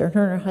last semester,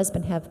 her and her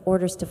husband have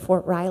orders to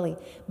Fort Riley.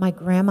 My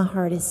grandma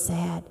heart is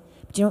sad.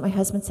 But you know what my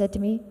husband said to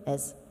me,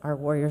 as our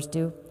warriors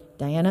do?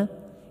 Diana,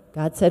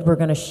 God said we're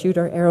going to shoot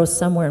our arrows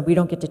somewhere, and we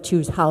don't get to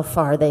choose how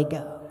far they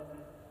go.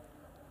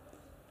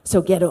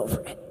 So get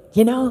over it.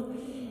 You know?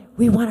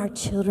 We want our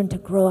children to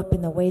grow up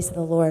in the ways of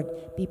the Lord,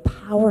 be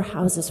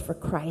powerhouses for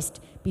Christ,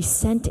 be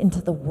sent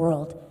into the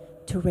world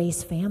to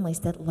raise families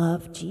that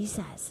love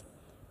Jesus.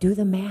 Do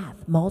the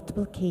math,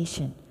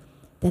 multiplication,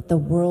 that the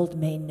world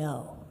may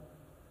know.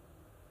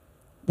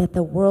 That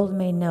the world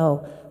may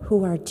know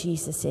who our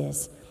Jesus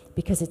is,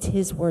 because it's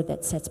his word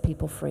that sets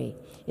people free.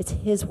 It's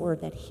his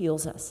word that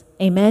heals us.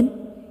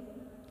 Amen?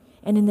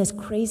 And in this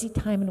crazy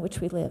time in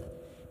which we live,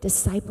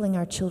 discipling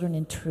our children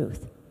in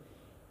truth,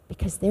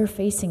 because they're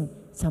facing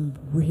some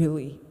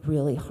really,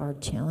 really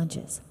hard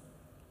challenges.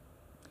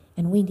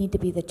 And we need to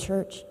be the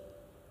church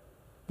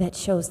that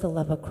shows the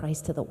love of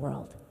Christ to the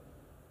world.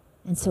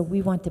 And so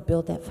we want to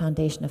build that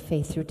foundation of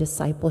faith through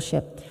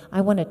discipleship.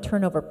 I want to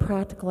turn over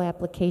practical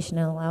application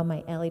and allow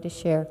my Ellie to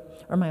share,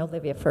 or my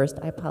Olivia first,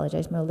 I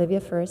apologize, my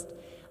Olivia first,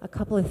 a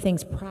couple of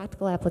things,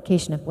 practical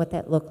application of what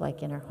that looked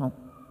like in our home.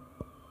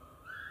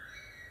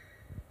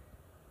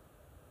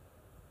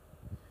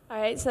 All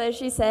right, so as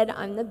she said,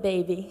 I'm the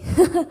baby.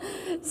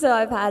 So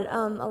I've had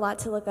a lot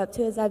to look up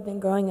to as I've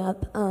been growing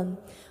up.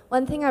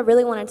 One thing I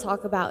really want to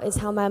talk about is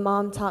how my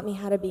mom taught me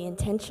how to be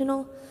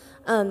intentional,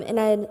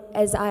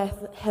 as I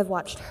have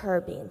watched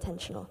her be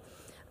intentional.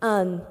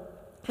 I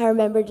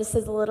remember just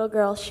as a little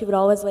girl, she would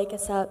always wake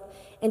us up,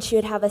 and she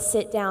would have us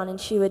sit down,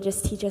 and she would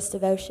just teach us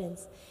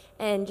devotions.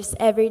 And just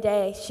every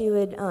day, she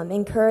would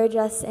encourage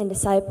us and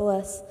disciple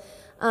us,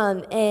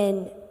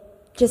 and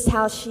just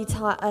how she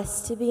taught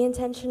us to be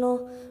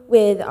intentional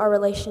with our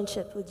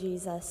relationship with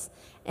Jesus,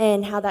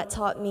 and how that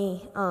taught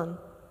me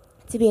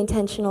to be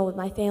intentional with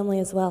my family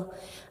as well,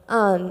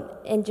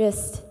 and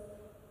just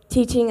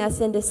teaching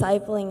us and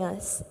discipling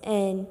us.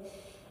 And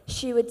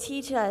she would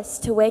teach us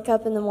to wake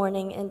up in the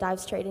morning and dive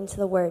straight into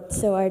the Word,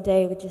 so our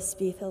day would just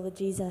be filled with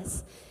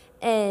Jesus.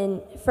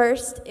 And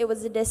first, it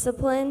was a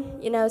discipline.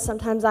 You know,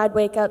 sometimes I'd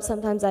wake up,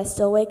 sometimes I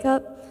still wake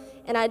up,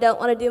 and I don't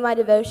want to do my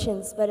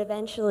devotions, but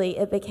eventually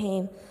it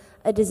became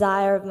a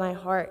desire of my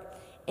heart,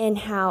 and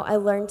how I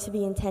learned to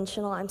be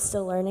intentional. I'm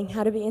still learning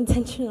how to be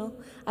intentional.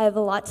 I have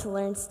a lot to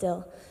learn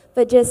still.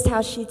 But just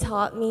how she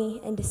taught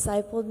me and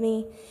discipled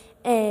me,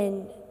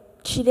 and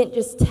she didn't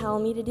just tell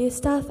me to do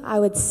stuff. I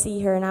would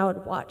see her and I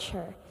would watch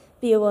her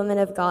be a woman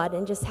of God,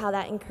 and just how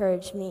that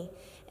encouraged me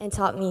and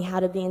taught me how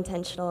to be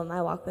intentional in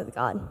my walk with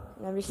God.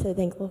 And I'm just so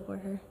thankful for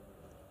her.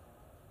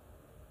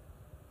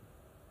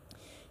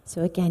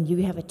 So again,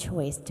 you have a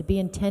choice to be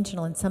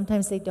intentional, and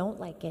sometimes they don't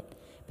like it.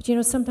 But you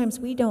know, sometimes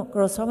we don't,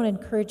 girls, so I want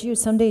to encourage you.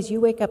 Some days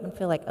you wake up and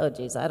feel like, oh,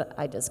 geez,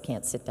 I just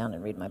can't sit down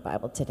and read my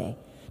Bible today.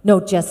 No,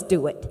 just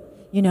do it.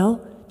 You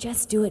know,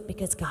 just do it,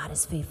 because God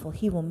is faithful.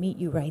 He will meet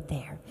you right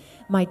there.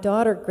 My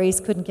daughter, Grace,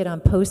 couldn't get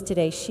on post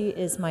today. She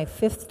is my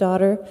fifth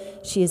daughter.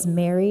 She is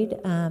married,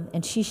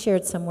 and she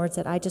shared some words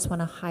that I just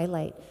want to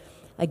highlight.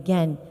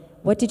 Again,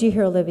 what did you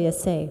hear Olivia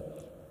say?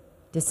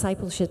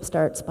 Discipleship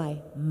starts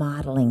by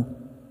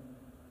modeling.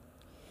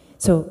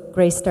 So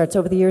Grace starts,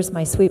 over the years,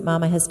 my sweet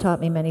mama has taught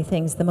me many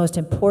things, the most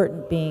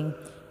important being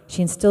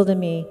she instilled in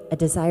me a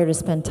desire to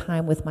spend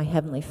time with my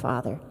Heavenly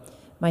Father.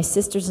 My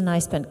sisters and I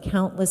spent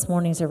countless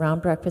mornings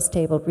around breakfast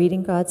table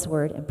reading God's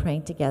Word and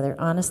praying together.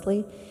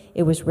 Honestly,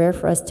 it was rare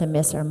for us to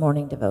miss our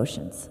morning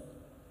devotions.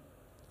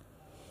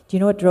 Do you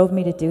know what drove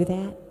me to do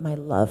that? My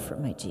love for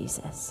my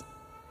Jesus.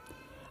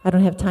 I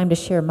don't have time to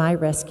share my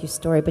rescue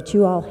story, but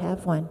you all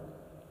have one.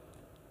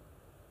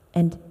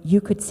 And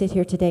you could sit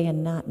here today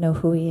and not know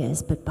who he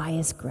is, but by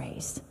his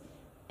grace.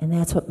 And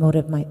that's what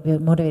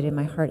motivated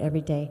my heart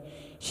every day.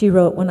 She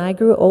wrote, when I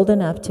grew old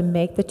enough to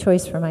make the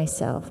choice for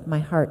myself, my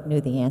heart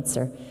knew the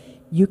answer.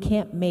 You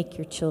can't make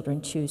your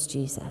children choose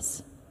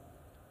Jesus.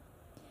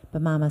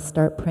 But Mama,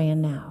 start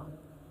praying now.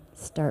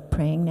 Start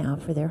praying now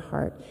for their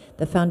heart.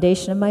 The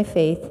foundation of my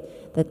faith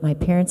that my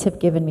parents have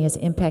given me has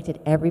impacted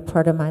every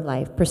part of my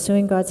life.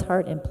 Pursuing God's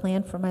heart and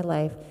plan for my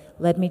life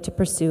led me to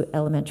pursue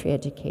elementary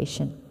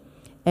education.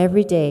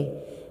 Every day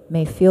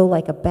may feel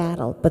like a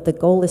battle, but the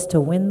goal is to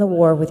win the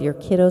war with your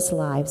kiddos'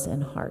 lives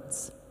and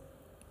hearts.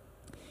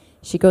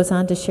 She goes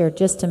on to share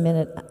just a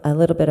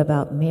little bit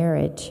about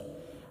marriage,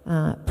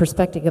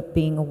 perspective of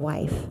being a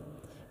wife.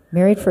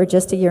 Married for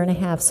just a year and a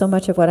half, so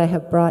much of what I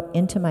have brought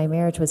into my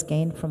marriage was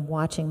gained from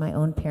watching my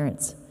own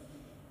parents.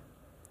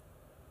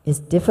 As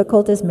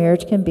difficult as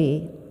marriage can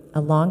be,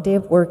 a long day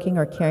of working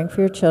or caring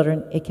for your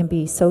children, it can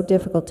be so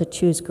difficult to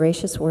choose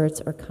gracious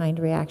words or kind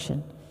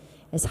reaction.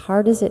 As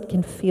hard as it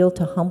can feel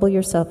to humble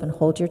yourself and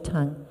hold your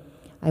tongue,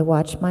 I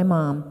watched my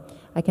mom.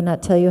 I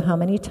cannot tell you how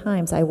many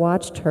times I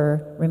watched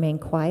her remain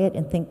quiet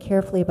and think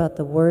carefully about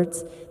the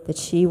words that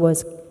she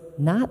was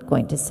not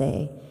going to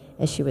say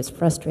as she was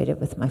frustrated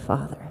with my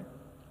father.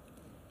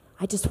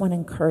 I just want to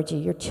encourage you.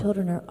 Your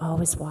children are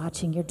always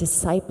watching. You're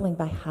discipling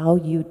by how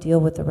you deal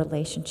with the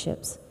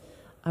relationships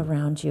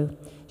around you.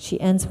 She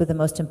ends with the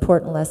most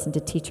important lesson to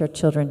teach our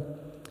children.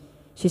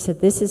 She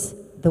said, this is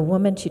the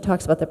woman, she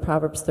talks about the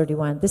Proverbs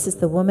 31. This is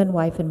the woman,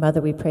 wife, and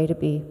mother we pray to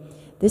be.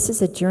 This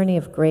is a journey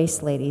of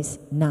grace, ladies,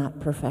 not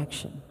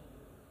perfection.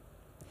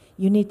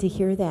 You need to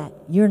hear that.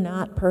 You're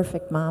not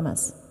perfect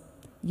mamas.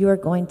 You are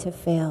going to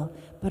fail,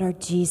 but our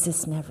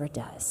Jesus never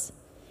does.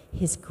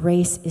 His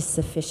grace is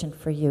sufficient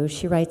for you.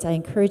 She writes, I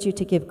encourage you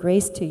to give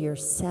grace to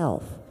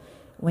yourself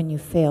when you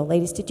fail.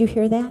 Ladies, did you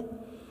hear that?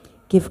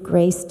 Give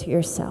grace to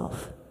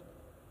yourself.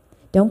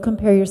 Don't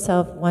compare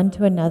yourself one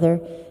to another,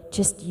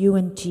 just you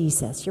and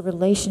Jesus, your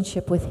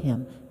relationship with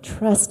him.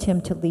 Trust him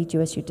to lead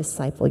you as you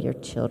disciple your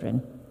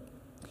children.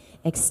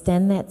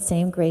 Extend that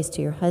same grace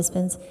to your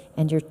husbands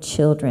and your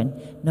children,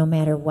 no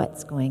matter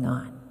what's going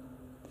on.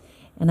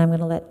 And I'm going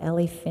to let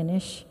Ellie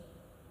finish.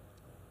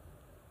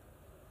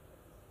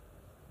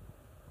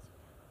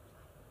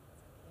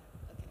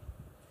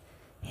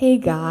 Hey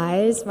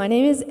guys, my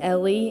name is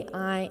Ellie.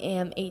 I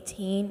am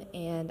 18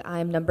 and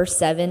I'm number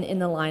 7 in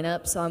the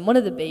lineup, so I'm one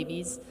of the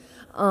babies.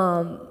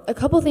 A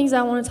couple things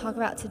I want to talk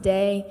about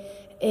today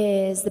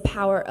is the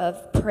power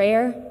of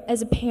prayer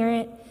as a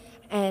parent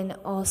and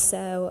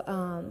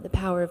also the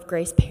power of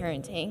grace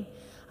parenting.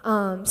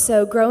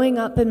 So growing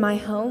up in my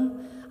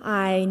home,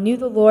 I knew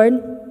the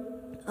Lord.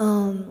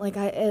 Like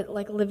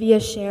Olivia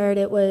shared,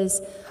 it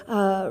was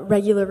a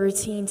regular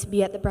routine to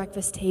be at the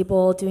breakfast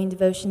table doing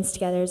devotions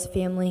together as a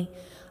family.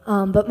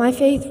 But my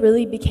faith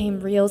really became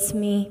real to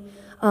me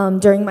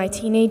during my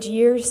teenage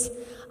years.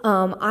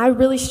 I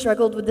really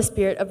struggled with the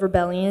spirit of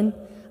rebellion.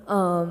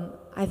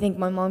 I think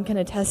my mom can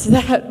attest to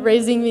that.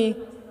 Raising me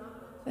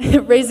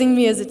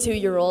as a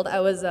 2-year-old, I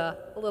was a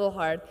little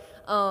hard.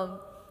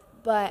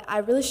 But I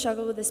really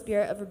struggled with the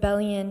spirit of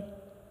rebellion.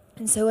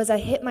 And so as I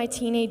hit my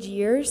teenage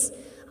years,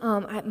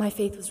 my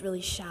faith was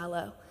really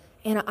shallow.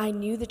 And I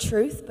knew the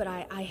truth, but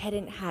I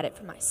hadn't had it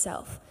for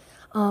myself.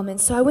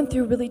 And so I went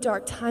through a really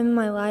dark time in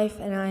my life,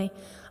 and I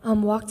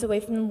walked away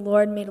from the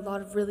Lord, made a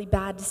lot of really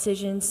bad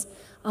decisions.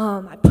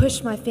 I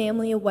pushed my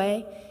family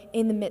away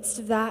in the midst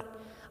of that.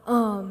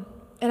 And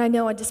I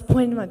know I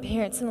disappointed my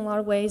parents in a lot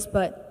of ways,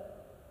 but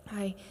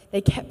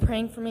they kept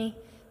praying for me.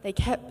 They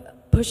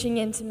kept pushing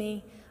into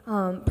me,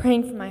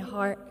 praying for my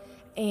heart.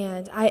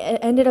 And I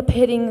ended up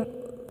hitting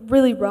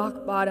really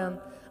rock bottom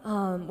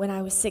when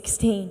I was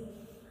 16.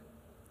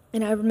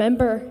 And I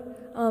remember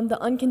the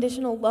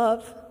unconditional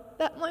love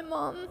that my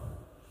mom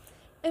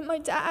and my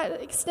dad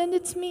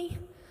extended to me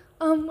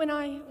when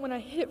I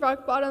hit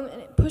rock bottom,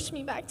 and it pushed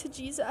me back to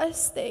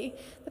Jesus. The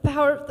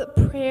power of the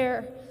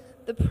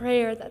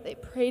prayer that they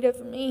prayed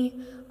over me,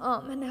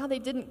 and how they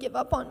didn't give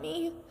up on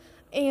me.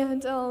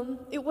 And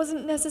it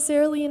wasn't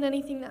necessarily in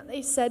anything that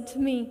they said to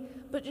me,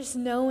 but just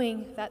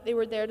knowing that they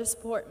were there to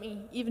support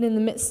me, even in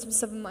the midst of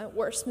some of my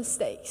worst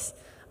mistakes,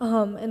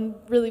 and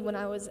really when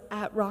I was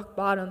at rock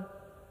bottom.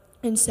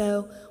 And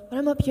so what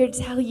I'm up here to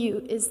tell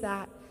you is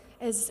that,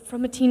 as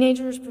from a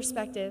teenager's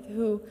perspective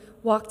who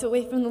walked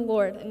away from the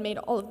Lord and made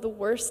all of the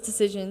worst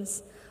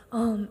decisions,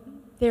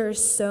 there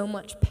is so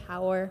much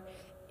power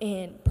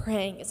in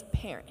praying as a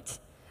parent.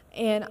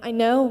 And I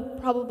know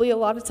probably a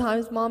lot of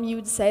times, Mom, you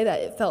would say that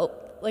it felt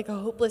like a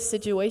hopeless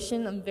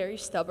situation. I'm very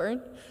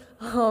stubborn.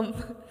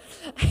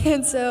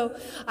 And so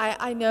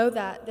I know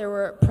that there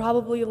were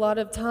probably a lot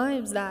of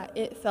times that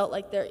it felt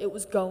like it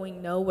was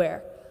going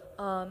nowhere.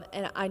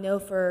 And I know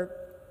for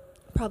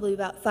probably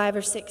about 5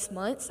 or 6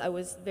 months, I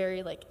was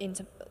very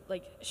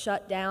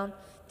shut down,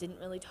 didn't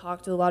really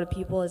talk to a lot of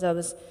people as I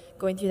was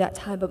going through that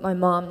time, but my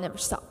mom never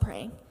stopped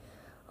praying.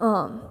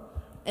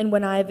 And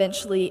when I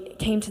eventually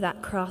came to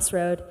that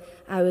crossroad,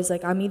 I was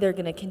like, I'm either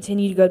going to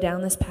continue to go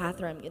down this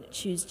path or I'm going to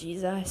choose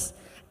Jesus.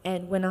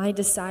 And when I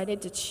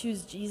decided to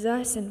choose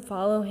Jesus and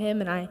follow him,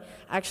 and I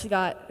actually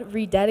got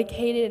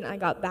rededicated and I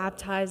got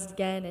baptized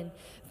again, and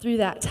through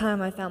that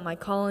time I found my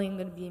calling. I'm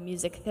going to be a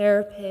music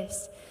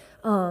therapist.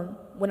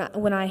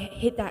 When I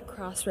hit that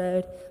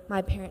crossroad,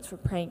 my parents were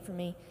praying for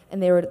me,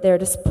 and they were there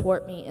to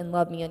support me and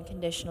love me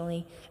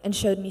unconditionally and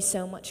showed me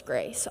so much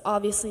grace.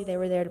 Obviously, they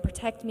were there to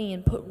protect me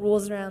and put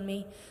rules around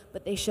me,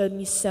 but they showed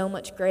me so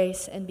much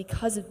grace, and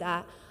because of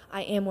that,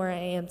 I am where I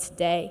am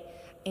today,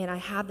 and I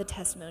have the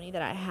testimony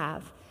that I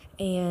have,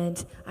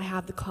 and I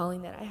have the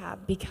calling that I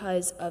have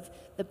because of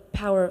the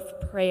power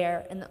of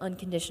prayer and the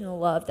unconditional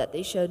love that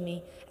they showed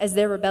me as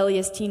their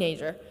rebellious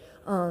teenager.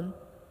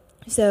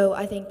 So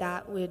I think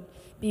that would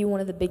be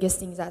one of the biggest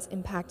things that's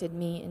impacted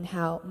me and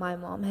how my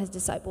mom has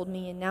discipled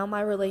me. And now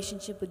my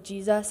relationship with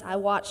Jesus, I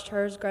watched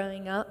hers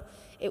growing up.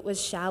 It was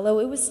shallow.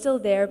 It was still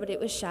there, but it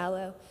was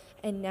shallow.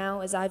 And now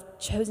as I've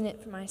chosen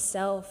it for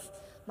myself,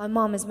 my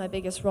mom is my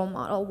biggest role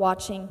model,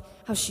 watching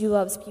how she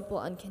loves people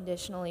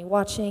unconditionally,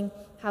 watching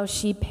how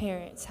she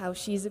parents, how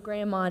she's a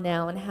grandma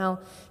now, and how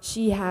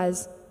she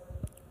has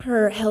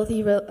her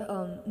healthy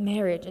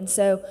marriage. And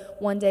so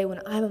one day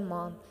when I'm a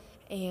mom,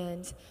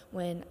 and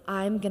when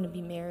I'm going to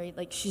be married,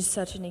 like, she's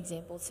such an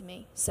example to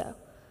me, so.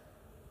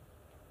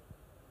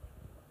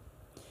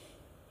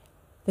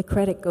 The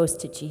credit goes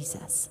to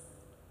Jesus.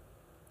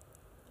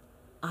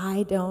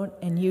 I don't,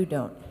 and you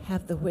don't,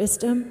 have the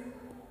wisdom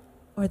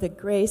or the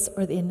grace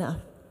or the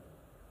enough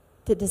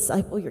to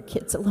disciple your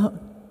kids alone.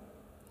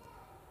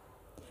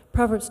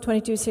 Proverbs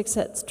 22:6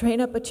 says,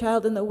 train up a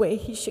child in the way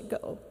he should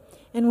go,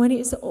 and when he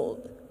is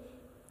old,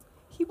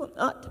 he will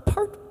not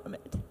depart from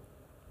it.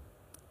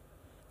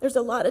 There's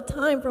a lot of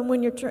time from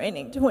when you're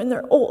training to when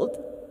they're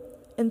old,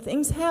 and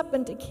things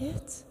happen to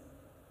kids.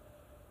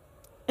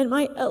 And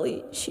my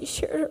Ellie, she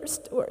shared her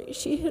story.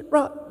 She hit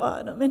rock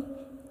bottom, and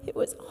it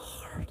was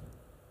hard.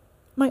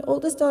 My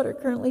oldest daughter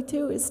currently,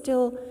 too, is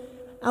still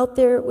out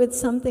there with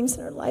some things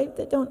in her life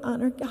that don't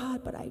honor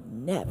God, but I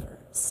never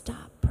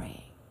stop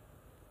praying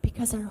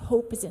because our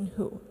hope is in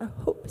who? Our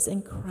hope is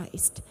in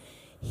Christ.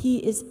 He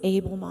is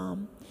able,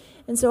 Mom.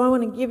 And so I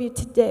want to give you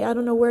today, I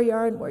don't know where you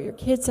are and where your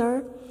kids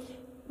are,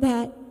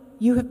 that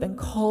you have been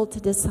called to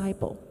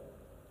disciple.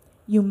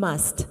 You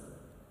must.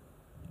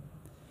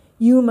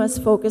 You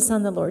must focus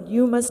on the Lord.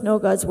 You must know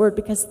God's word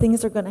because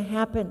things are going to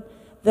happen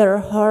that are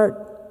hard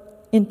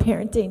in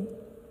parenting.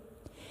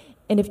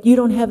 And if you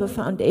don't have a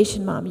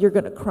foundation, Mom, you're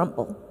going to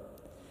crumble.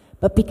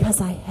 But because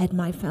I had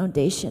my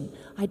foundation,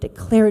 I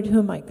declared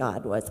who my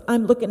God was.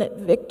 I'm looking at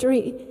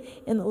victory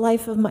in the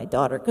life of my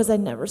daughter because I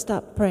never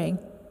stopped praying.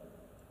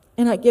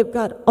 And I give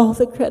God all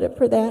the credit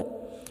for that.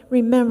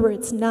 Remember,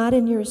 it's not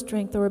in your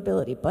strength or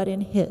ability, but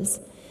in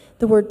His.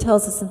 The word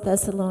tells us in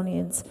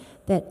Thessalonians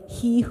that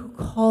He who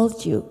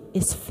called you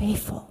is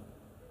faithful.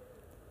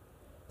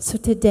 So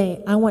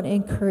today, I want to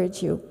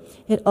encourage you.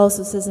 It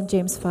also says in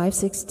James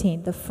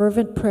 5:16, the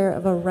fervent prayer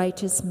of a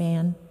righteous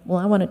man. Well,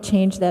 I want to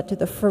change that to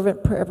the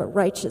fervent prayer of a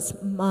righteous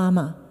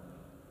mama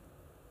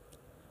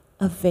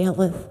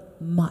availeth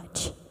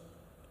much.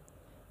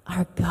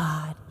 Our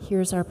God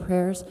hears our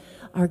prayers.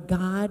 Our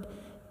God,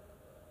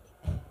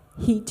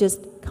 He just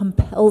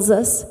compels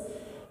us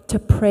to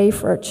pray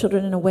for our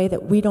children in a way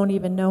that we don't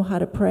even know how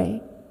to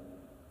pray.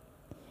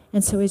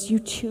 And so as you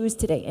choose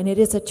today, and it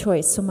is a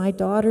choice. So my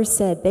daughter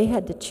said they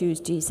had to choose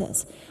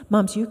Jesus.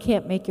 Moms, you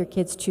can't make your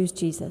kids choose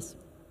Jesus.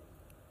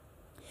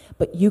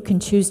 But you can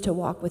choose to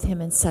walk with Him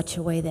in such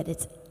a way that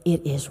it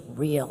is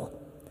real.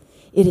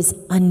 It is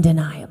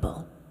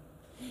undeniable.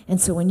 And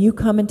so when you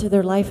come into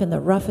their life in the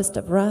roughest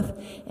of rough,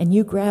 and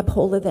you grab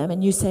hold of them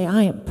and you say,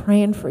 I am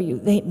praying for you,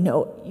 they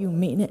know you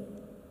mean it.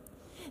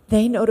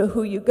 They know to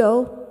who you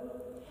go.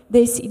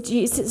 They see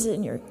Jesus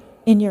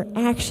in your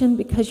action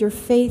because your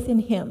faith in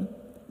Him,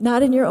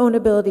 not in your own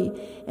ability.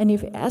 And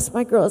if you ask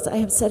my girls, I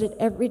have said it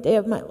every day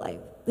of my life.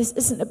 This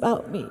isn't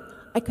about me.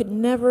 I could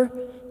never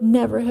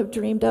have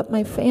dreamed up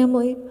my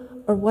family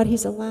or what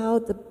He's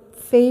allowed, the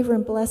favor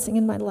and blessing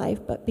in my life,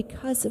 but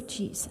because of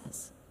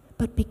Jesus.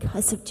 But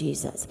because of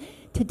Jesus.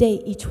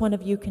 Today, each one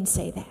of you can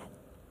say that.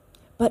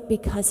 But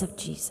because of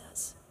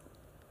Jesus.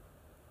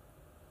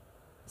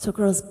 So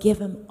girls, give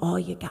Him all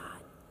you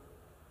got.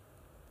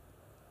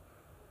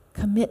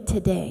 Commit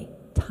today,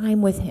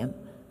 time with Him,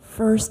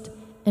 first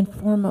and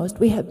foremost.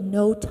 We have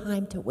no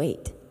time to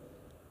wait.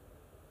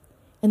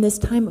 And this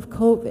time of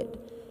COVID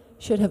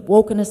should have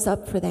woken us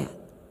up for that.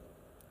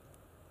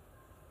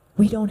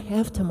 We don't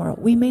have tomorrow.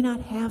 We may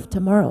not have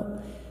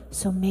tomorrow.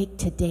 So make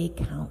today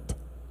count.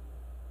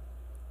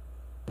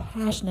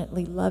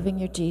 Passionately loving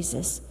your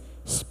Jesus,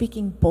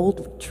 speaking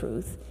boldly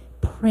truth,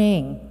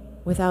 praying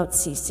without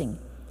ceasing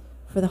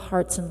for the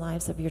hearts and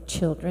lives of your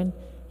children,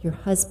 your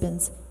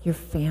husbands, your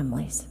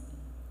families.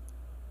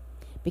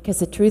 Because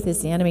the truth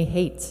is, the enemy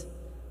hates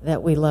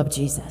that we love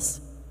Jesus.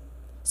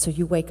 So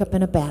you wake up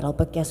in a battle,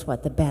 but guess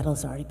what? The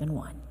battle's already been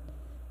won.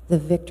 The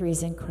victory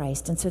is in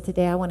Christ. And so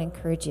today I want to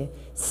encourage you,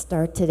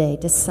 start today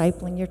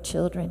discipling your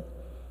children.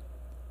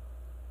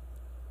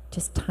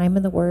 Just time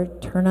in the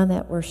Word, turn on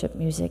that worship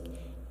music,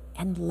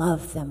 and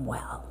love them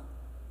well.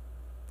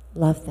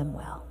 Love them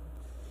well.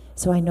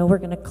 So I know we're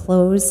going to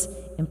close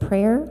in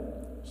prayer.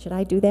 Should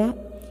I do that?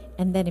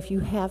 And then if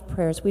you have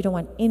prayers, we don't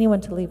want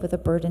anyone to leave with a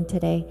burden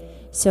today.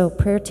 So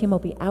prayer team will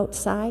be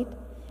outside.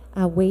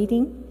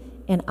 waiting,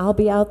 and I'll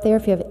be out there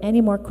if you have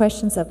any more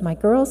questions of my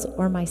girls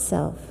or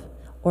myself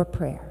or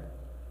prayer.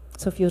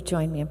 So if you'll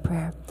join me in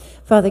prayer.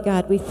 Father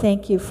God, we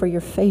thank you for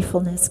your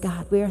faithfulness,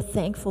 God. We are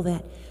thankful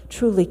that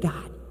truly,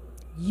 God,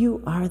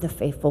 you are the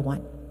faithful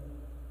one.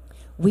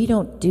 We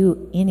don't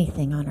do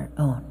anything on our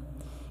own.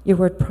 Your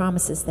word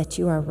promises that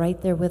you are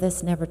right there with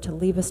us, never to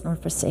leave us nor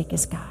forsake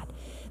us, God.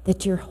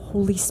 That your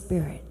Holy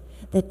Spirit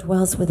that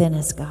dwells within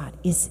us, God,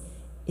 is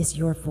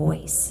your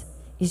voice,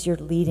 is your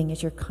leading,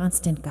 is your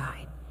constant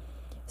guide.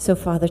 So,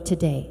 Father,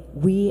 today,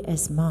 we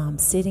as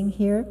moms sitting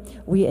here,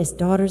 we as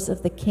daughters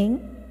of the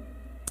King,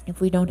 if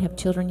we don't have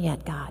children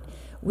yet, God,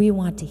 we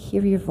want to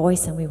hear your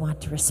voice and we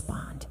want to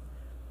respond.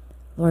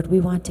 Lord, we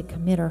want to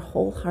commit our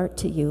whole heart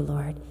to you,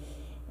 Lord.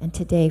 And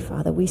today,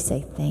 Father, we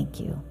say thank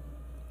you.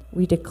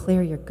 We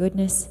declare your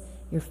goodness,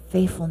 your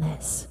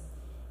faithfulness,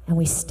 and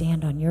we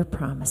stand on your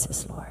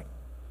promises, Lord.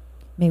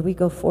 May we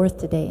go forth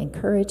today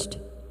encouraged,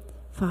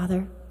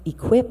 Father,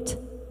 equipped,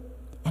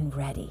 and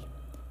ready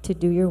to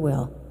do your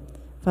will.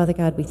 Father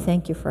God, we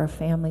thank you for our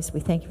families. We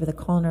thank you for the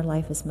call in our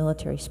life as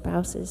military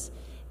spouses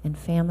and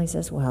families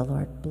as well,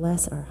 Lord.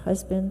 Bless our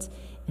husbands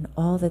and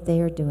all that they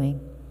are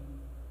doing.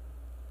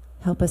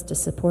 Help us to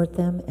support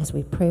them as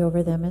we pray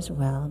over them as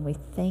well. And we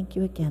thank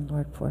you again,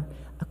 Lord, for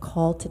a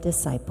call to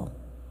disciple.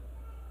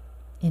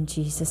 In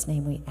Jesus'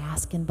 name we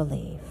ask and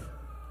believe.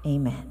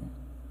 Amen.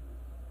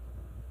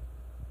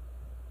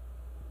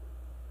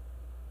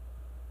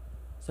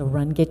 So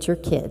run, get your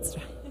kids.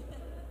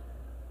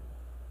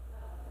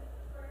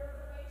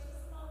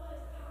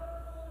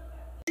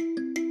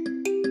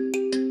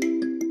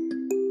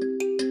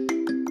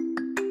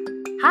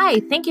 Hi,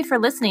 thank you for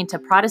listening to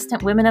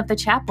Protestant Women of the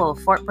Chapel,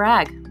 Fort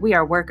Bragg. We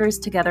are workers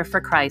together for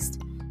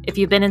Christ. If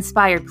you've been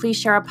inspired, please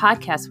share our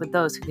podcast with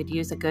those who could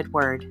use a good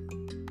word.